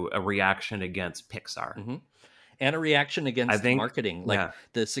also a reaction against Pixar. and a reaction against I think marketing, like yeah.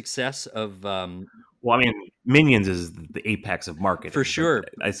 the success of Well, I mean, Minions is the apex of marketing. for sure.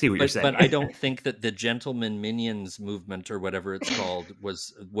 I see what you're saying. But I don't think that the Gentleman Minions movement or whatever it's called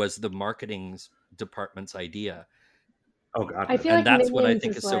was the marketing department's idea. Oh God. I feel And like that's what I Minions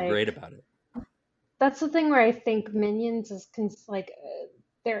think is so like, great about it. That's the thing where I think Minions is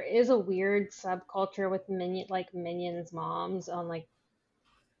there is a weird subculture with Minions moms on like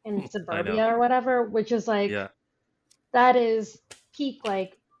in suburbia or whatever, which is like Yeah. that is peak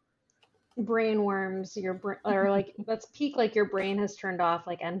like brain worms or like that's peak like your brain has turned off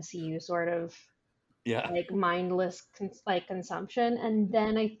like MCU sort of Yeah. like mindless consumption. And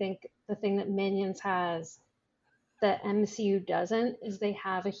then I think the thing that Minions has that MCU doesn't is they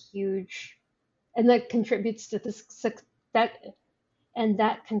have a huge and that contributes to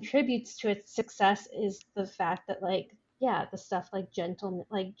that contributes to its success is the fact that like the stuff like gentle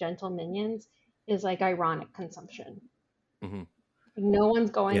Minions is like ironic consumption. Mhm. No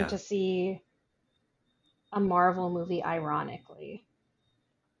one's going Yeah. to see a Marvel movie ironically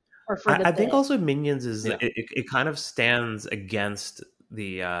or for the I think bit. also Minions is Yeah. it kind of stands against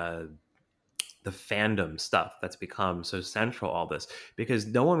the fandom stuff that's become so central all this because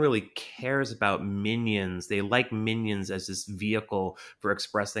no one really cares about Minions. They like Minions as this vehicle for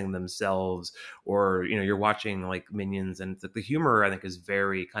expressing themselves, or you're watching like Minions and the humor I think is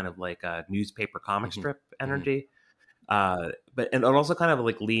very kind of like a newspaper comic strip energy. But and it also kind of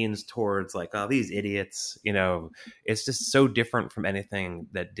like leans towards like, oh, these idiots, it's just so different from anything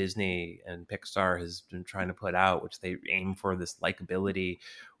that Disney and Pixar has been trying to put out, which they aim for this likability,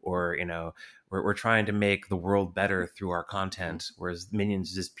 or we're trying to make the world better through our content, whereas Minions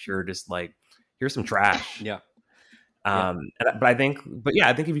is just pure, just like, here's some trash. Yeah. But I think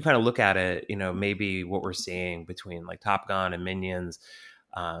if you kind of look at it, maybe what we're seeing between like Top Gun and Minions,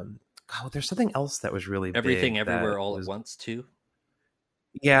 there's something else that was really Everything big Everywhere that All was, at Once too.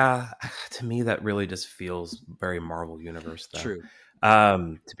 Yeah, to me that really just feels very Marvel Universe though. True.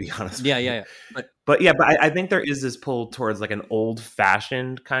 To be honest. Yeah. But I think there is this pull towards like an old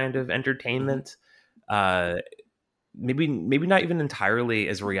fashioned kind of entertainment. Maybe not even entirely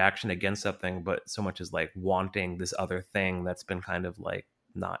as a reaction against something, but so much as like wanting this other thing that's been kind of like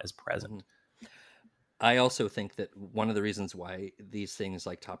not as present. I also think that one of the reasons why these things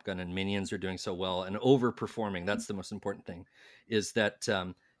like Top Gun and Minions are doing so well and overperforming, that's the most important thing, is that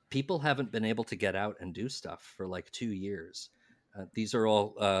people haven't been able to get out and do stuff for like 2 years. These are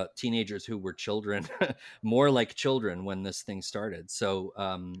all teenagers who were children, more like children when this thing started. So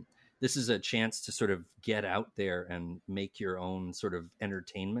this is a chance to sort of get out there and make your own sort of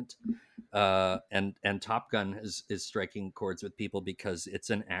entertainment. And Top Gun is striking chords with people because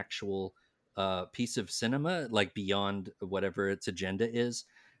it's an actual piece of cinema, like beyond whatever its agenda is.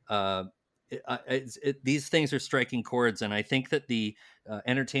 These things are striking chords, and I think that the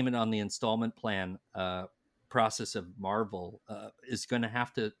entertainment on the installment plan process of Marvel is going to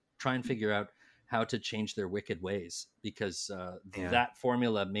have to try and figure out how to change their wicked ways, because that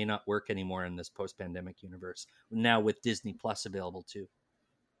formula may not work anymore in this post-pandemic universe now with Disney Plus available too.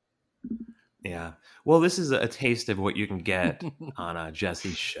 Yeah. Well, this is a taste of what you can get on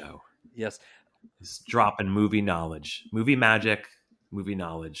Jesse's show. Yes. Just dropping movie knowledge, movie magic, movie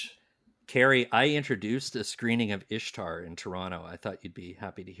knowledge. Carrie, I introduced a screening of Ishtar in Toronto. I thought you'd be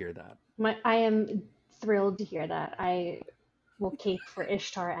happy to hear that. I am thrilled to hear that. I will cape for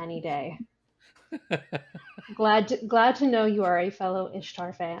Ishtar any day. Glad to know you are a fellow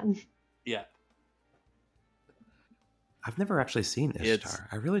Ishtar fan. Yeah. I've never actually seen Ishtar.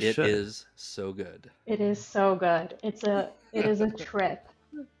 I really It should. It is so good. It is so good. It is a trip.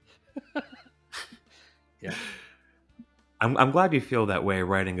 Yeah. I'm glad you feel that way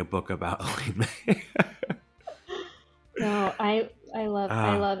writing a book about Elaine May. No, I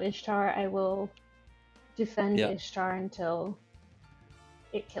love Ishtar. I will defend Ishtar until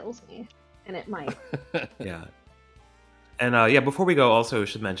it kills me, and it might. Yeah. And before we go, also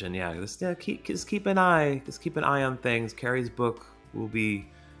should mention, just keep an eye on things. Carrie's book will be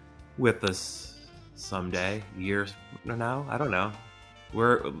with us someday, years from now. I don't know.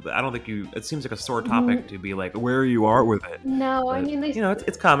 I don't think it seems like a sore topic to be like where you are with it. No, but, I mean,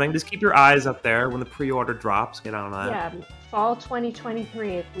 it's coming. Just keep your eyes up there when the pre-order drops. Get on that. Yeah, fall 2023.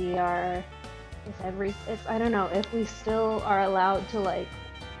 If we still are allowed to like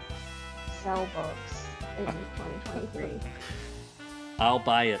sell books in 2023. I'll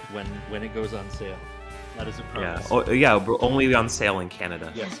buy it when it goes on sale. That is a promise. But only on sale in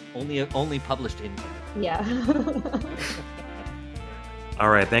Canada. Yes, only published in Canada. Yeah. All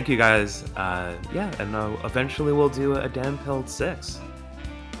right, thank you guys. And eventually we'll do a DANPILLED 6.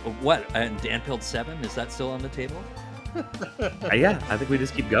 What? And DANPILLED 7? Is that still on the table? I think we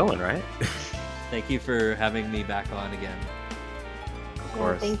just keep going, right? Thank you for having me back on again. Of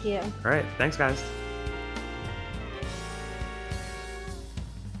course. Thank you. All right, thanks guys.